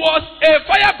 He was a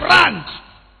firebrand.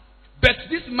 But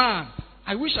this man,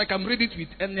 I wish I can read it with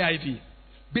NIV.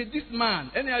 But this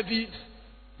man, NIV,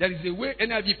 there is a way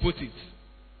NIV put it.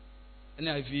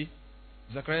 NIV,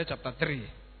 Zechariah chapter 3,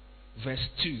 verse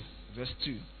 2. Verse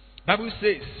 2. Bible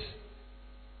says,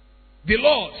 the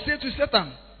Lord said to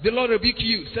Satan, the Lord rebuke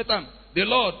you. Satan, the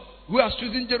Lord who has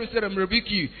chosen Jerusalem rebuke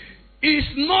you. Is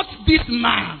not this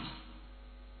man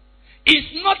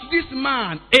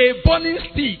a burning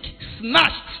stick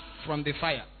snatched from the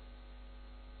fire?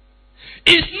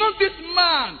 Is not this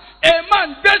man a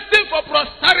man destined for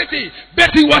prosperity, but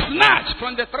he was snatched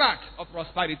from the track of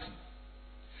prosperity?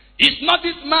 Is not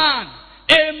this man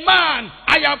a man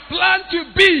I have planned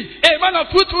to be a man of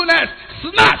fruitfulness,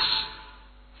 snatched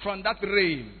from that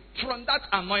rain, from that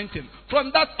anointing,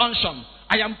 from that unction?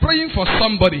 I am praying for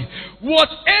somebody.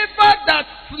 Whatever that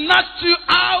snatched you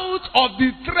out of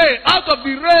the tray, out of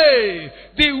the ray,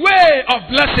 the way of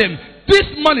blessing, this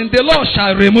morning the Lord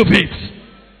shall remove it.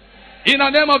 In the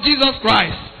name of Jesus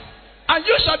Christ. And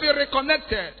you shall be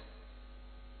reconnected.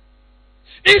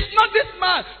 It's not this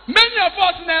man. Many of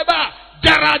us never.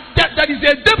 There is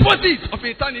a deposit of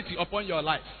eternity upon your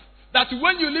life. That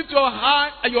when you lift your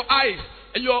eyes and your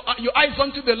eyes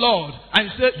unto the Lord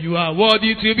and say, you are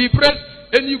worthy to be praised.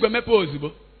 That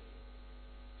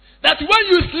when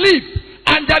you sleep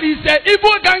and there is an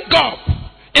evil gang up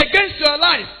against your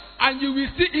life, and you will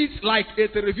see it like a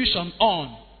television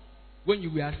on. When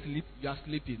you are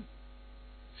sleeping.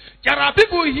 There are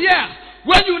people here,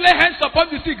 when you lay hands upon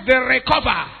the sick, they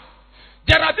recover.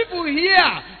 There are people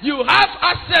here, you have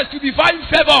access to divine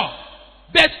favor.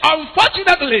 But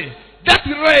unfortunately, that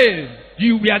rain,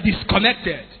 you were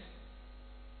disconnected.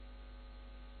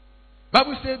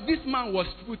 Bible says this man was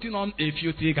putting on a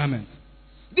filthy garment.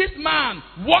 This man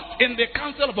walked in the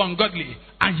counsel of ungodly,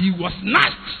 and he was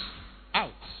snatched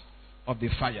out of the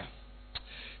fire.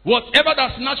 Whatever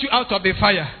that snatched you out of the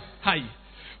fire,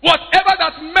 whatever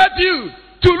that made you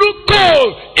to look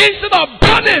cold instead of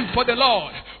burning for the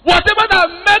Lord. Whatever that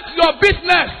makes your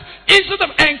business, instead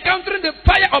of encountering the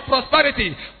fire of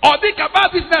prosperity, or think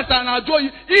about business and enjoy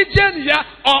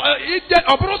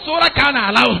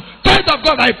Child of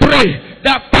God, I pray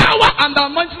the power and the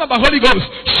anointing of the Holy Ghost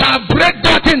shall break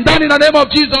that thing down in the name of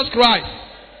Jesus Christ.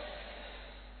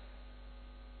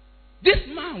 This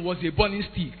man was a burning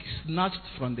stick snatched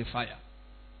from the fire.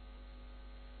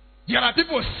 There are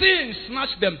people sin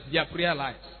snatch them their prayer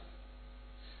lives.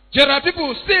 There are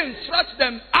people sin snatch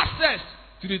them access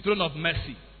to the throne of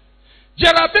mercy.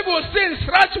 There are people sin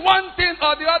snatch one thing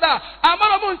or the other.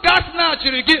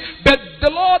 But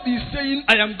the Lord is saying,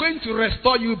 I am going to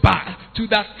restore you back to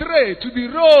that trade, to the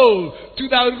role, to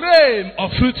the realm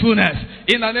of fruitfulness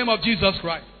in the name of Jesus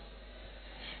Christ.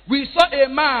 We saw a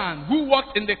man who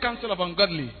walked in the counsel of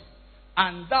ungodly,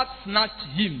 and that snatched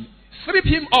him, stripped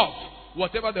him off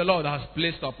whatever the Lord has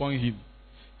placed upon him.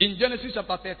 In Genesis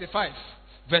chapter 35,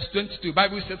 verse 22,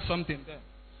 Bible said something there.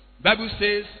 Bible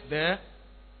says there,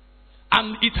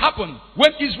 and it happened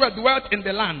when Israel dwelt in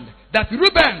the land that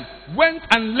Reuben went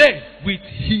and lay with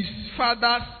his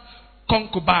father's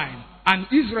concubine, and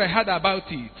Israel heard about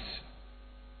it.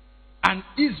 And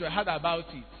Israel heard about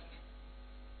it.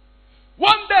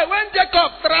 One day when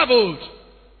Jacob traveled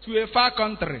to a far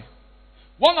country,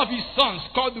 one of his sons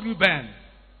called Reuben,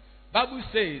 Bible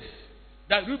says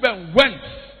that Reuben went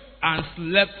and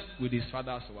slept with his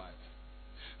father's wife.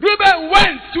 Reuben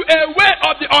went to a way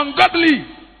of the ungodly.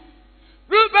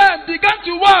 Reuben began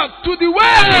to walk to the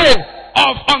way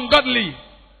of ungodly.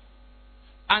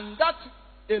 And that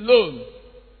alone,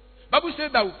 Bible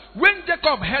says that when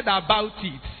Jacob heard about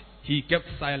it, he kept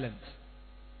silent.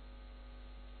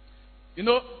 You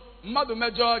know, mmadụ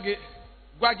mejọ gị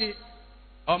gwa gị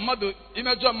ọ mmadụ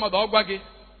imejọ mmadụ ọ gwa gị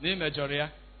na imejọrọ ya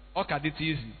ọ ka dịtụ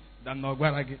easy than na ọ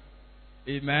gwara gị.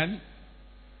 Amen.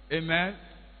 Amen.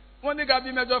 Nwanne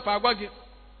ga-abịa imejọ fa agwa gị.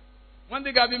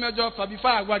 Nwanne ga-abịa imejọ fa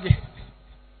before agwa gị.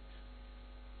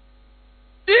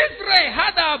 Israel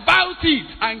heard about it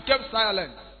and kept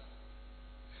silent.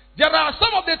 There are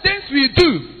some of the things we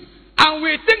do and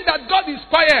we think that God is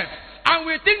quiet and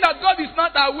we think that God is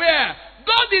not aware.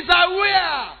 God is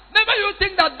aware. Never you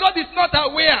think that God is not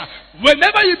aware.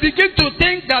 Whenever you begin to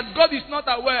think that God is not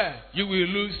aware, you will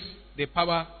lose the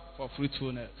power for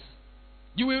fruitfulness.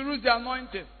 You will lose the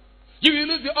anointing. You will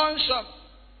lose the unction.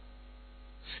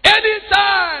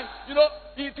 Anytime,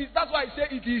 that's why I say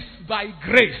it is by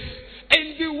grace.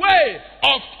 In the way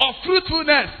of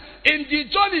fruitfulness, in the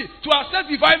journey to access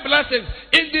divine blessings,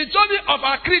 in the journey of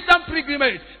our Christian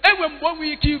pilgrimage, and when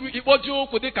we kill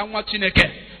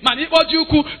man,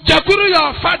 Jakuru,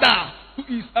 your father, who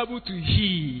is able to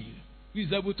heal, who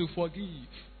is able to forgive.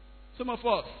 Some of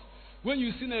us, when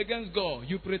you sin against God,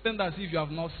 you pretend as if you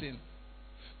have not sinned.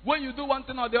 When you do one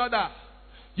thing or the other,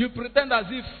 you pretend as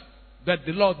if that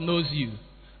the Lord knows you,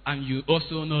 and you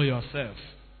also know yourself.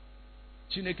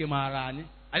 And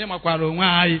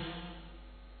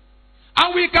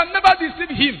we can never deceive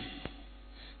him.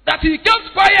 That he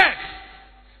kept quiet,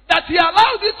 that he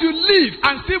allowed you to live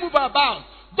and still move about,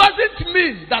 doesn't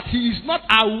mean that he is not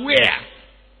aware.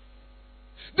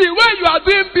 The way you are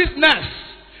doing business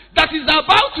that is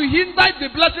about to hinder the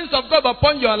blessings of God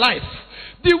upon your life,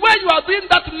 the way you are doing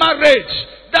that marriage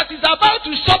that is about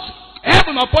to shut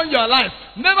heaven upon your life,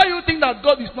 never you think that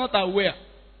God is not aware.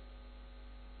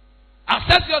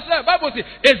 Assess yourself. Bible says,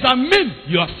 examine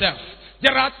yourself.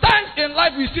 There are times in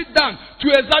life we sit down to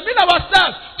examine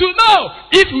ourselves to know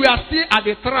if we are still at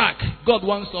the track God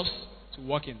wants us to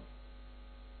walk in.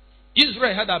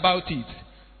 Israel heard about it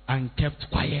and kept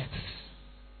quiet.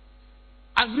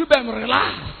 And Reuben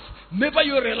relaxed. Never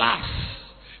you relax.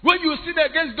 When you sin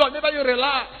against God, never you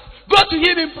relax. Go to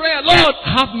him in prayer. Lord,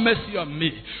 have mercy on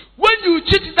me. When you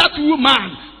cheat that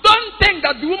woman, don't think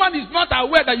that the woman is not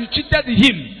aware that you cheated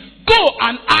him. Go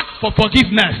and ask for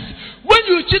forgiveness. When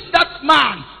you cheat that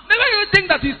man, never you think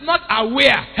that he's not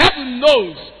aware. Heaven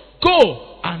knows.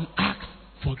 Go and ask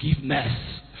forgiveness.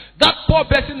 That poor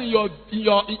person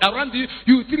around you,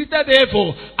 you treated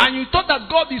evil, and you thought that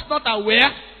God is not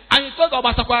aware, and you thought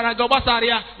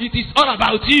it is all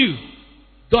about you.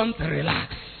 Don't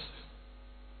relax.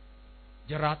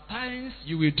 There are times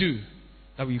you will do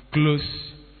that will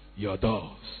close your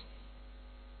doors.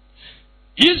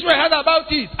 Israel heard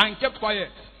about it and kept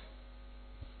quiet.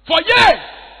 For years,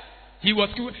 he was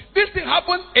killed. This thing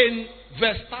happened in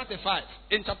verse 35,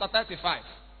 in chapter 35.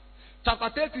 Chapter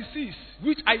 36,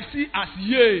 which I see as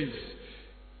years.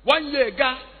 1 year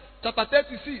ago, chapter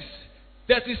 36,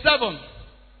 37,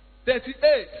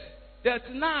 38,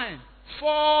 39,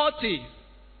 40.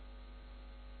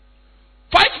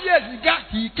 5 years ago,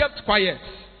 he kept quiet.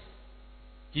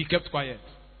 He kept quiet.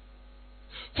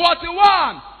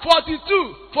 41,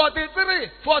 42, 43,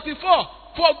 44.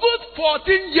 For good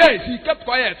 14 years, he kept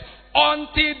quiet.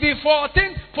 Until the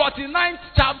 49th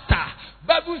chapter.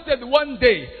 Bible said one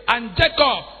day, and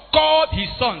Jacob called his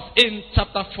sons in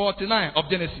chapter 49 of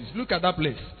Genesis. Look at that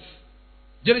place.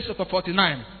 Genesis chapter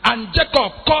 49. And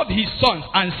Jacob called his sons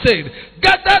and said,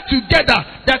 gather together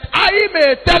that I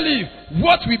may tell you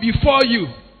what will befall you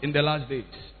in the last days.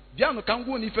 Because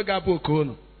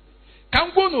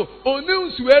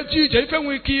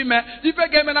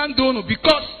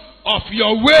of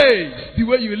your ways, the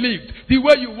way you lived, the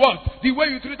way you walked, the way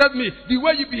you treated me, the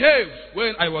way you behaved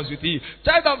when I was with you.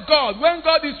 Child of God, when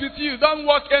God is with you, don't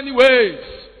walk any ways.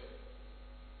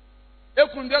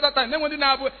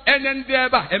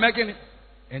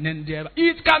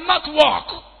 It cannot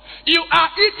work. You are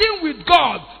eating with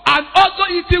God and also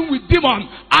eating with demons,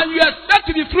 and you expect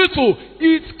to be fruitful.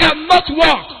 It cannot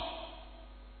work.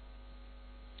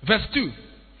 Verse 2.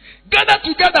 Gather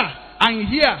together and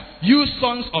hear, you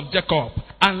sons of Jacob,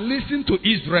 and listen to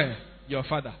Israel, your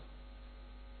father.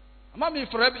 Gather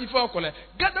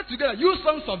together, you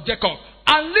sons of Jacob,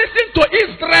 and listen to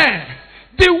Israel.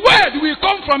 The word will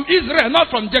come from Israel, not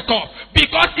from Jacob.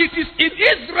 Because it is in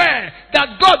Israel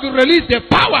that God will release the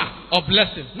power of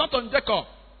blessing, not on Jacob.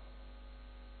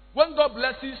 When God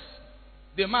blesses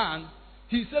the man,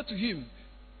 he said to him,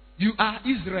 you are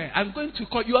Israel. I'm going to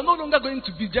call you. Are no longer going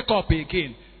to be Jacob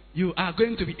again. You are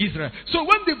going to be Israel. So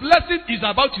when the blessing is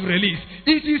about to release,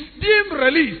 it is being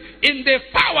released in the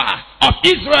power of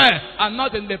Israel and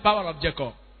not in the power of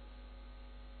Jacob.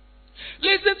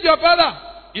 Listen to your father,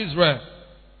 Israel.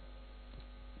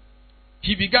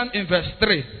 He began in verse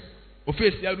 3.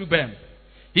 Reuben.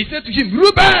 He said to him,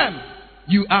 Reuben,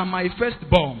 you are my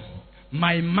firstborn,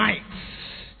 my might,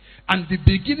 and the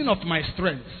beginning of my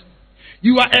strength.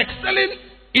 You are excelling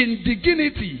in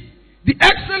dignity, the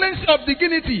excellency of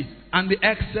dignity, and the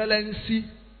excellency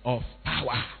of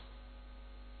power.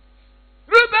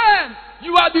 Reuben,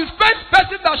 you are the first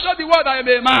person that showed the world I am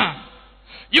a man.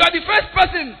 You are the first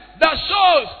person that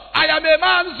shows I am a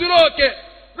man,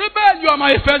 Reuben, you are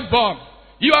my firstborn.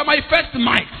 You are my first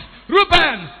might.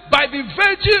 Reuben, by the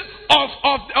virtue of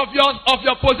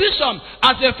your position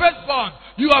as a firstborn,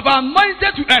 you have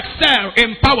anointed to excel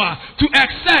in power, to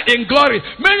excel in glory.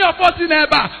 Many of us in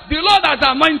Eba, the Lord has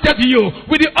anointed you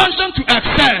with the unction to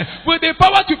excel, with the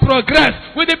power to progress,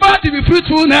 with the power to be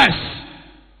fruitfulness.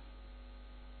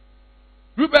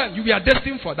 Reuben, you are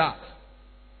destined for that.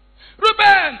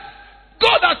 Reuben,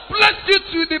 God has placed you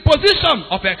to the position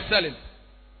of excelling.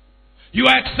 You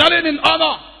are excelling in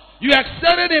honor. You are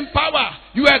excelling in power.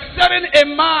 You are excelling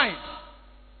in mind.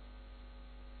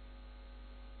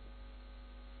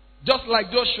 Just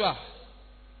like Joshua,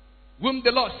 whom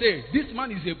the Lord said, this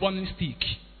man is a burning stick.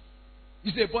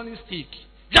 He's a burning stick.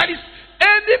 There is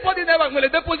anybody never will a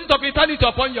deposit of eternity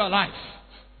upon your life.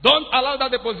 Don't allow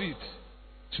that deposit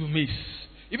to miss.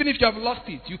 Even if you have lost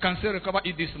it, you can still recover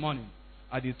it this morning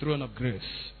at the throne of grace.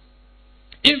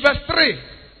 In verse 3,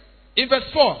 in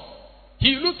verse 4,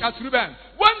 he looked at Reuben.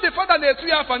 When the father and the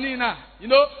two are fanina, you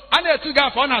know, and the two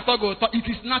guys on a togo, it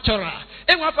is natural.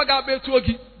 And one faga be to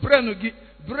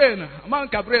brain,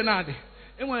 manka brain ade.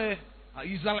 Anyway,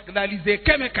 there is a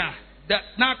chemical that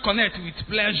now connects with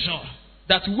pleasure.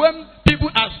 That when people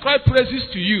ascribe praises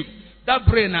to you, that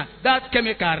brain, that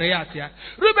chemical react.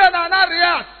 Reuben and I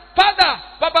react. Father,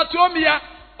 Papa Tuomia,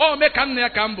 oh make a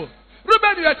cambo.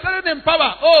 Reuben, you are excelling in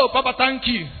power. Oh, Papa, thank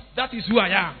you. That is who I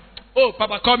am. Oh,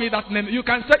 Papa, call me that name. You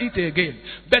can say it again.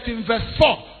 But in verse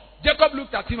 4, Jacob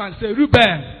looked at him and said,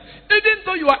 Reuben, even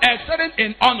though you are excelling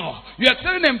in honor, you are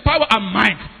excelling in power and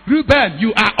might, Reuben,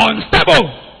 you are unstable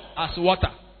as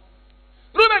water.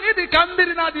 Reuben, if you can be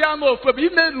in the armor from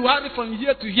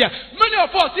here to here. Many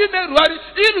of us, in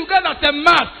Uganda, as a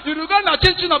mass, in Uganda,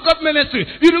 children of God ministry,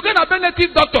 in Uganda,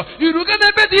 benefit doctor, in Uganda,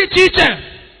 benefit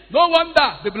teacher. No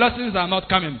wonder the blessings are not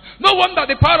coming. No wonder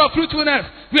the power of fruitfulness,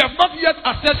 we have not yet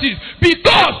accessed it.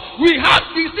 Because we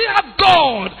still have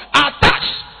God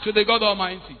attached to the God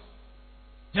Almighty.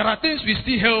 There are things we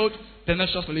still held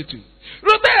tenaciously to.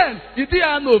 Reuben,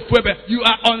 you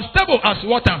are unstable as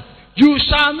water. You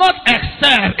shall not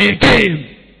excel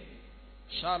again.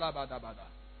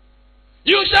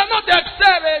 You shall not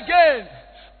excel again.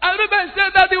 And Reuben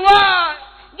said, Daddy, why?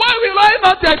 Why will I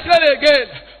not excel again?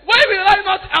 Why will I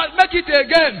not make it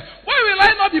again? Why will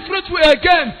I not be fruitful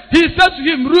again? He said to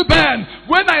him, Reuben,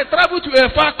 when I traveled to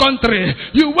a far country,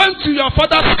 you went to your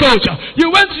father's couch, you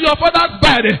went to your father's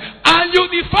bed, and you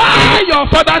defy your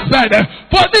father's bed.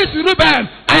 For this, Reuben,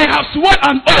 I have sworn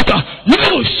an oath,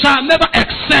 you shall never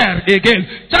excel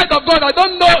again. Child of God, I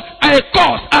don't know, I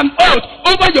cause an oath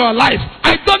over your life.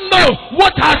 I don't know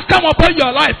what has come upon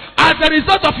your life as a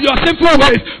result of your sinful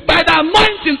ways. By the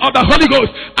anointing of the Holy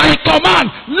Ghost, I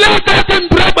command, let that thing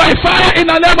break by fire in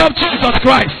the name of Jesus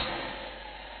Christ.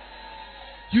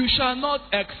 You shall not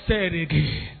excel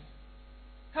again.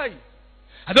 Hey,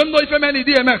 I don't know if many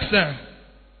DMX excel.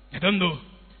 I don't know.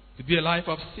 It will be a life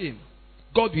of sin.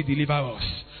 God will deliver us.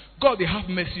 God will have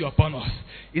mercy upon us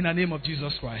in the name of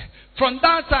Jesus Christ. From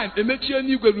that time,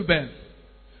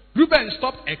 Reuben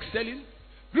stopped excelling.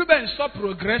 Reuben stopped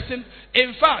progressing.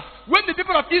 In fact, when the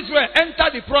people of Israel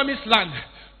entered the promised land,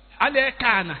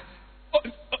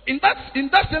 in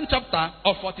that same chapter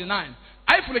of 49,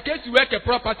 I fornicate to work a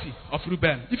property of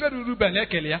Reuben.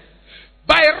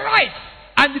 By right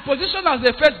and the position as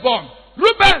a firstborn,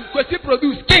 Reuben could still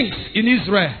produce kings in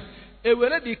Israel.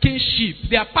 The kingship,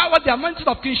 their power, the anointing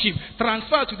of kingship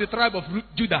transferred to the tribe of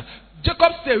Judah.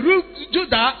 Jacob said,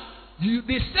 Judah,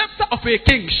 the scepter of a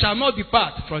king shall not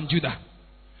depart from Judah.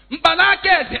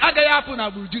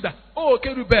 Oh,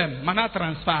 Reuben, mana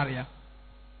transfer.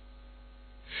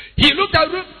 He looked at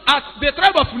the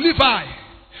tribe of Levi.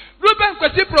 Reuben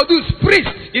could still produce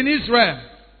priests in Israel.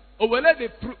 The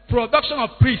production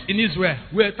of priests in Israel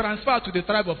were transferred to the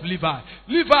tribe of Levi.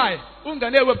 Levi,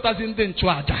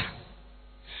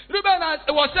 Reuben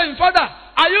was saying, Father,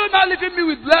 are you not leaving me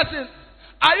with blessing?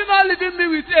 Are you not leaving me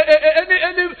with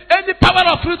any power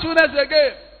of fruitfulness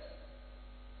again?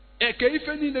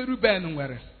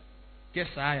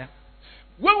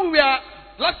 When we were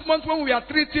last month, when we were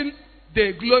treating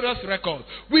the glorious record,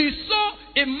 we saw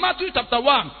in Matthew chapter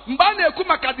 1,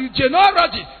 the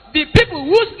genealogy, the people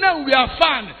whose name we are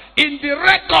found in the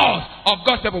records of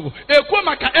God's people.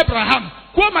 Abraham,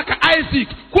 Isaac,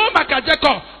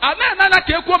 Jacob,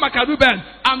 and Reuben.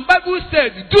 And Bible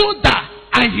said, Judah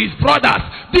and his brothers.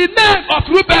 The name of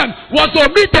Reuben was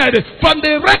omitted from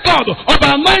the record of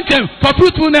anointing for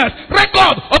fruitfulness,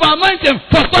 record of anointing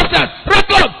for success,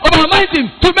 record of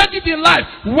anointing to make it in life.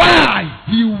 Why?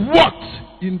 He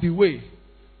walked in the way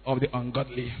of the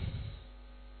ungodly.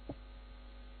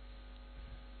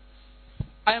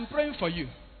 I am praying for you.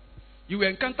 You will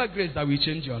encounter grace that will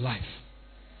change your life.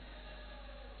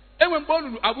 And when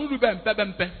Abu Reuben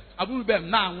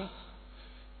now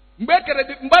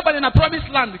Mbaba in a promised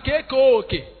land,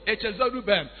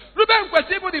 Reuben. Reuben was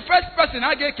even the first person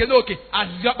I get Kenoke as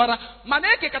Yabara.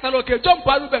 Maneke Cataloke, John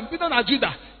Reuben, Pidon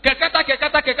Judah,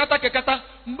 Kekata,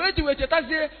 Mbeji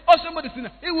Wechetaze, or somebody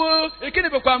sinner. It will a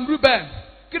Kenebokam Reuben.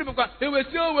 It was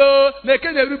so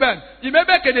Nekene Reuben. You may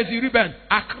make a Reuben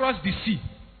across the sea.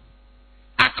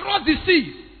 Across the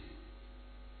sea.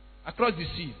 Across the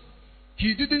sea.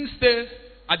 He didn't stay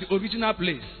at the original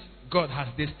place God has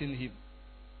destined him.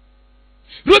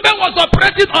 Reuben was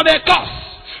operating on a course.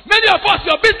 Many of us,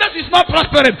 your business is not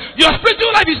prospering. Your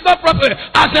spiritual life is not prospering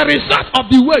as a result of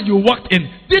the way you walked in.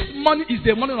 This morning is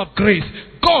the morning of grace.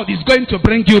 God is going to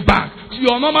bring you back to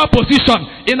your normal position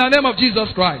in the name of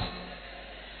Jesus Christ.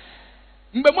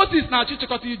 Moses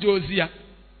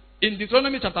in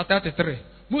Deuteronomy chapter 33,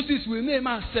 Moses will name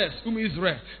access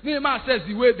Israel. Name access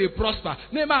the way they prosper.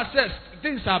 Name access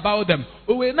things about them.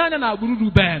 Too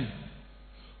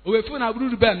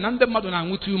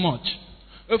much.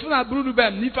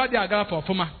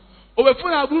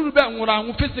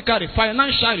 Physically,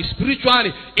 financially,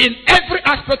 spiritually, in every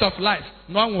aspect of life.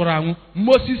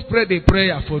 Moses prayed a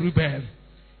prayer for Reuben.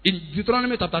 In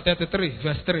Deuteronomy chapter 33,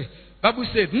 verse 3, Bible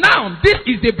said, now this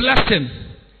is the blessing.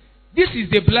 This is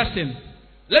the blessing.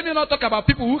 Let me not talk about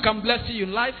people who can bless you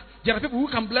in life. There are people who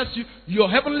can bless you. Your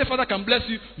heavenly Father can bless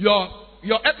you.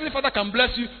 Your earthly father can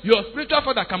bless you. Your spiritual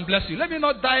father can bless you. Let me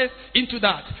not dive into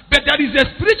that. But there is a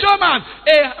spiritual man.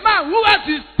 A man who has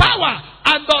his power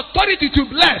and the authority to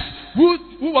bless.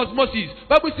 Who was Moses?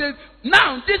 Bible says,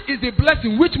 now this is the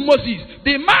blessing which Moses,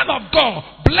 the man of God,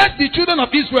 blessed the children of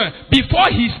Israel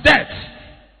before his death.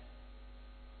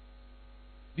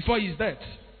 Before his death.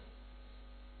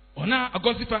 Ona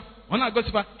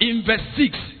Agosipa, in verse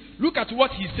 6, look at what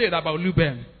he said about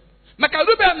Reuben.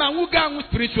 Reuben na wuga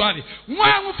spiritually,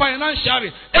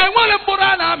 financially,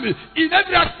 in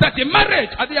every aspect, in marriage,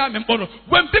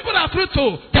 when people are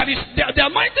fruitful, the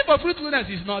anointing for fruitfulness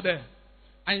is not there.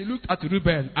 And he looked at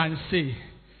Reuben and say,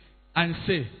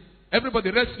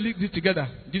 everybody, let's read this together.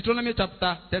 Deuteronomy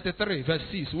chapter 33, verse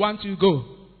 6, 1, 2, go.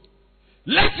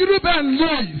 Let Reuben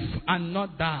live and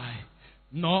not die,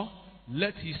 nor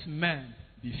let his men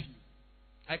be few.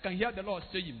 I can hear the Lord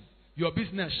saying, your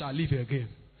business shall live again.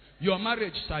 Your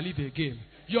marriage shall live again.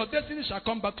 Your destiny shall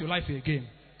come back to life again.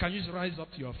 Can you rise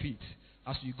up to your feet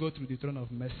as you go through the throne of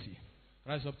mercy?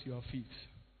 Rise up to your feet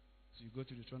as you go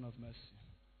to the throne of mercy.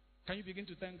 Can you begin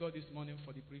to thank God this morning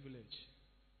for the privilege,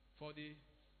 for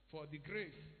for the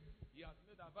grace He has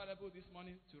made available this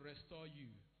morning to restore you.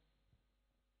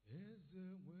 Eze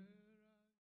nwere